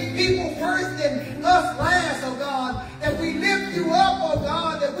who think people first and us last, oh God. That we lift you up, oh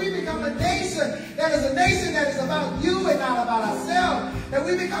God. That we become a nation that is about you and not about ourselves. That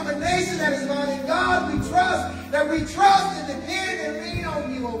we become a nation that is about in God we trust. That we trust and depend and lean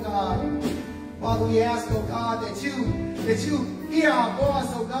on you, oh God. Father, we ask, oh God, that you hear our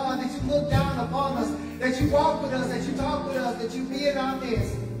voice, oh God, that you look down upon us, that you walk with us, that you talk with us, that you be in our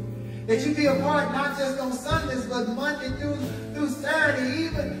midst, that you be a part not just on Sundays, but Monday through Saturday,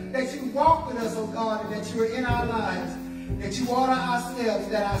 even that you walk with us, oh God, and that you are in our lives, that you order our steps,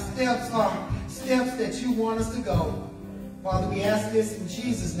 that our steps are steps that you want us to go. Father, we ask this in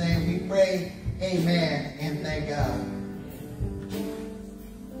Jesus' name. We pray, amen, and thank God.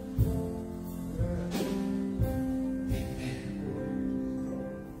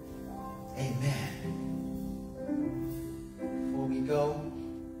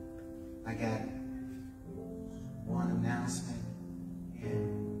 I got one announcement, and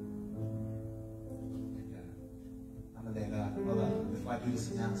I'm going to let, hold on, before I do this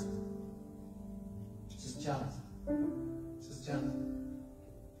announcement, Sister Johnson,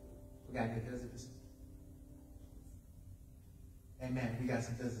 we got to get visitors. Amen, we got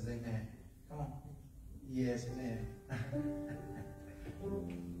some visitors, amen. Come on. Yes, amen.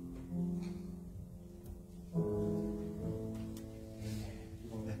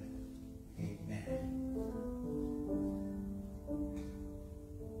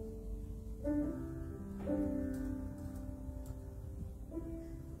 Good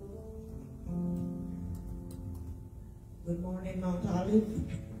morning, Mount Olive.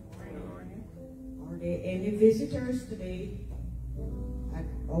 Are there any visitors today at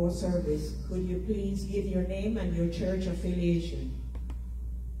our service? Could you please give your name and your church affiliation?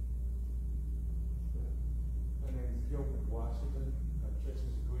 My name is Gilbert Washington. Our church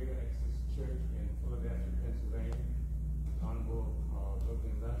is Greater Exodus Church in Philadelphia, Pennsylvania. Honorable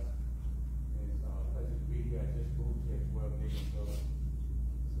Reverend Les. It's a pleasure to be here. I just moved here 12 days ago.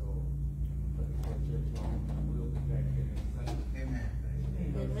 So, looking for a church home. We'll be back here next Sunday. Amen.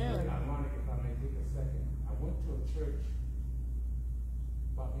 Amen. Ironic, if I may take a second. I went to a church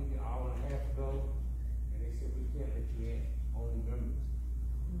about maybe an hour and a half ago, and they said, we can't let you in, only members.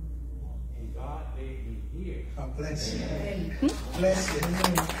 And God laid me here. God bless you. Bless you.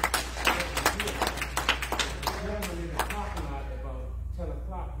 Remember in the parking lot at about 10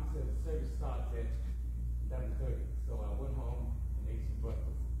 o'clock, he said the service starts at 11:30. So I went home and ate some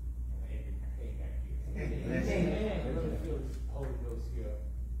breakfast, and I came back here. Amen. I really feel this Holy Ghost here.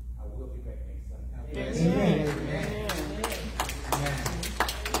 I will be back next Sunday. Amen.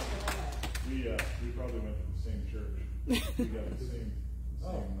 We probably went to the same church. We got the same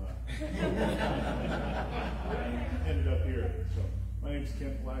ended up here. So my name's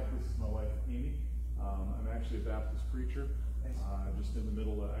Kent Black. This is my wife Amy. I'm actually a Baptist preacher. Just in the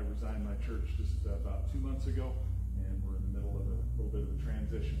middle, I resigned my church just about 2 months ago, and we're in the middle of a little bit of a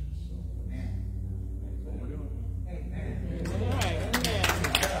transition. So that's what we're doing.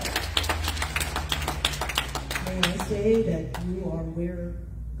 May I say that you are where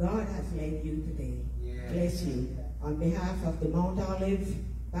God has led you today. Bless you. On behalf of the Mount Olive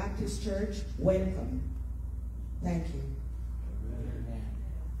Baptist Church, welcome. Thank you.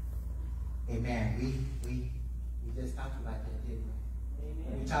 Amen. We just talked about that, didn't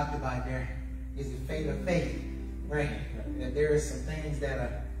we? We talked about there is a fate of faith, right? That there are some things that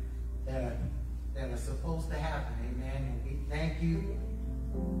are supposed to happen. Amen. And we thank you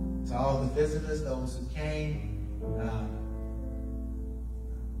to all the visitors, those who came,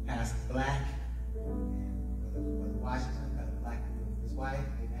 Pastor Black, and Brother Washington, Brother Black and his wife.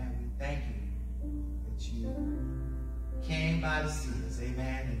 Amen. We thank you that you came by to see us.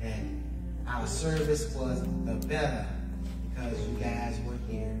 Amen. And that our service was the better because you guys were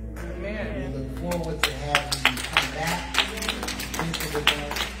here. Amen. We look forward to having you come back visit with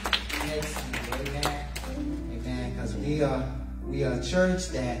us next year. Amen. Amen. Because we are a church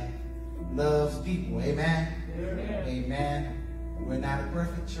that loves people. Amen. Amen. We're not a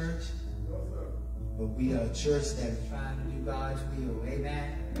perfect church, but we are a church that is trying to do God's will.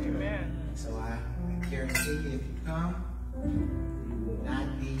 Amen. Amen. So I guarantee you, if you come, you will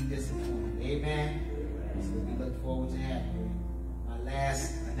not be disappointed. Amen. So we look forward to having you. My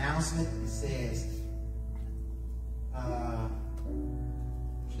last announcement says,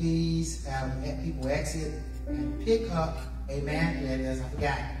 please have people exit and pick up, amen, and as I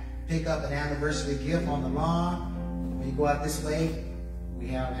forgot, pick up an anniversary gift on the lawn. When you go out this way, we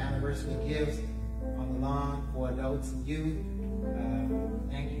have anniversary gifts on the lawn for adults and youth.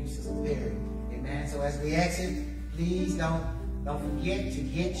 Thank you, Sister Perry. Amen. So as we exit, please don't forget to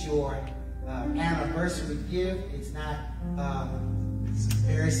get your anniversary gift. It's not, Sister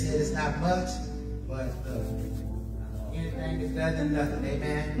Perry said it's not much, but anything is better than nothing.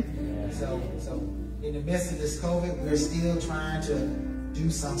 Amen. So in the midst of this COVID, we're still trying to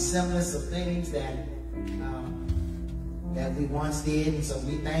do some semblance of things that we once did. And so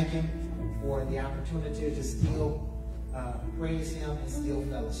we thank him for the opportunity to still praise him and still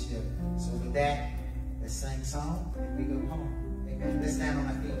fellowship. So with that, let's sing a song and we go home. Amen. Let's stand on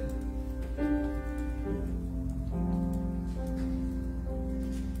our feet.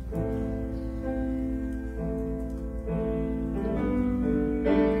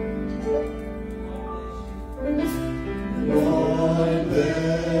 Lord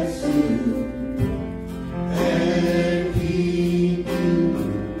bless you and keep you.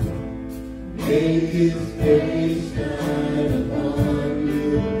 Make his face shine upon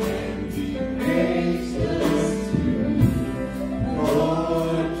you and be gracious to you.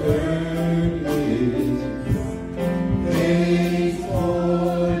 Lord turn his face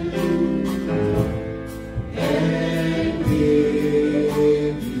toward you and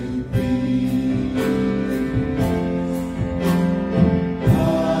give you peace. Amen.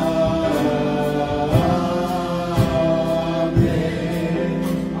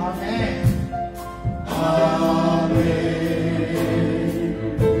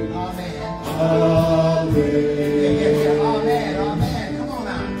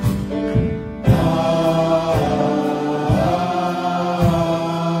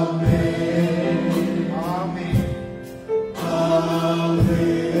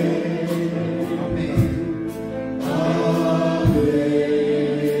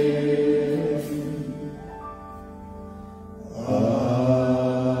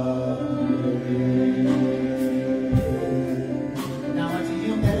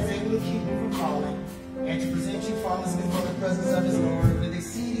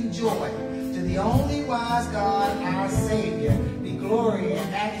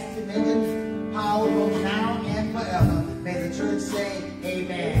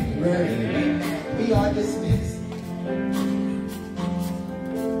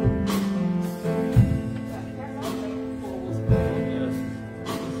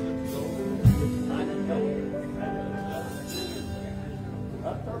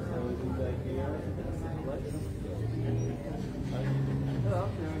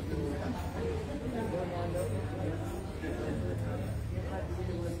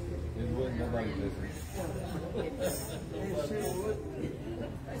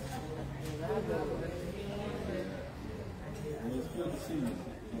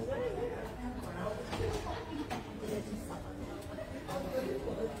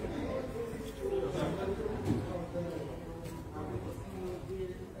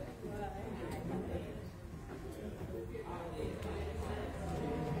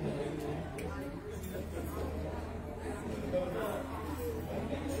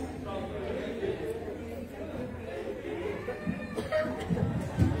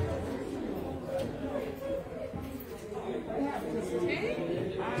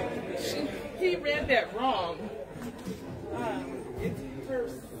 He read that wrong.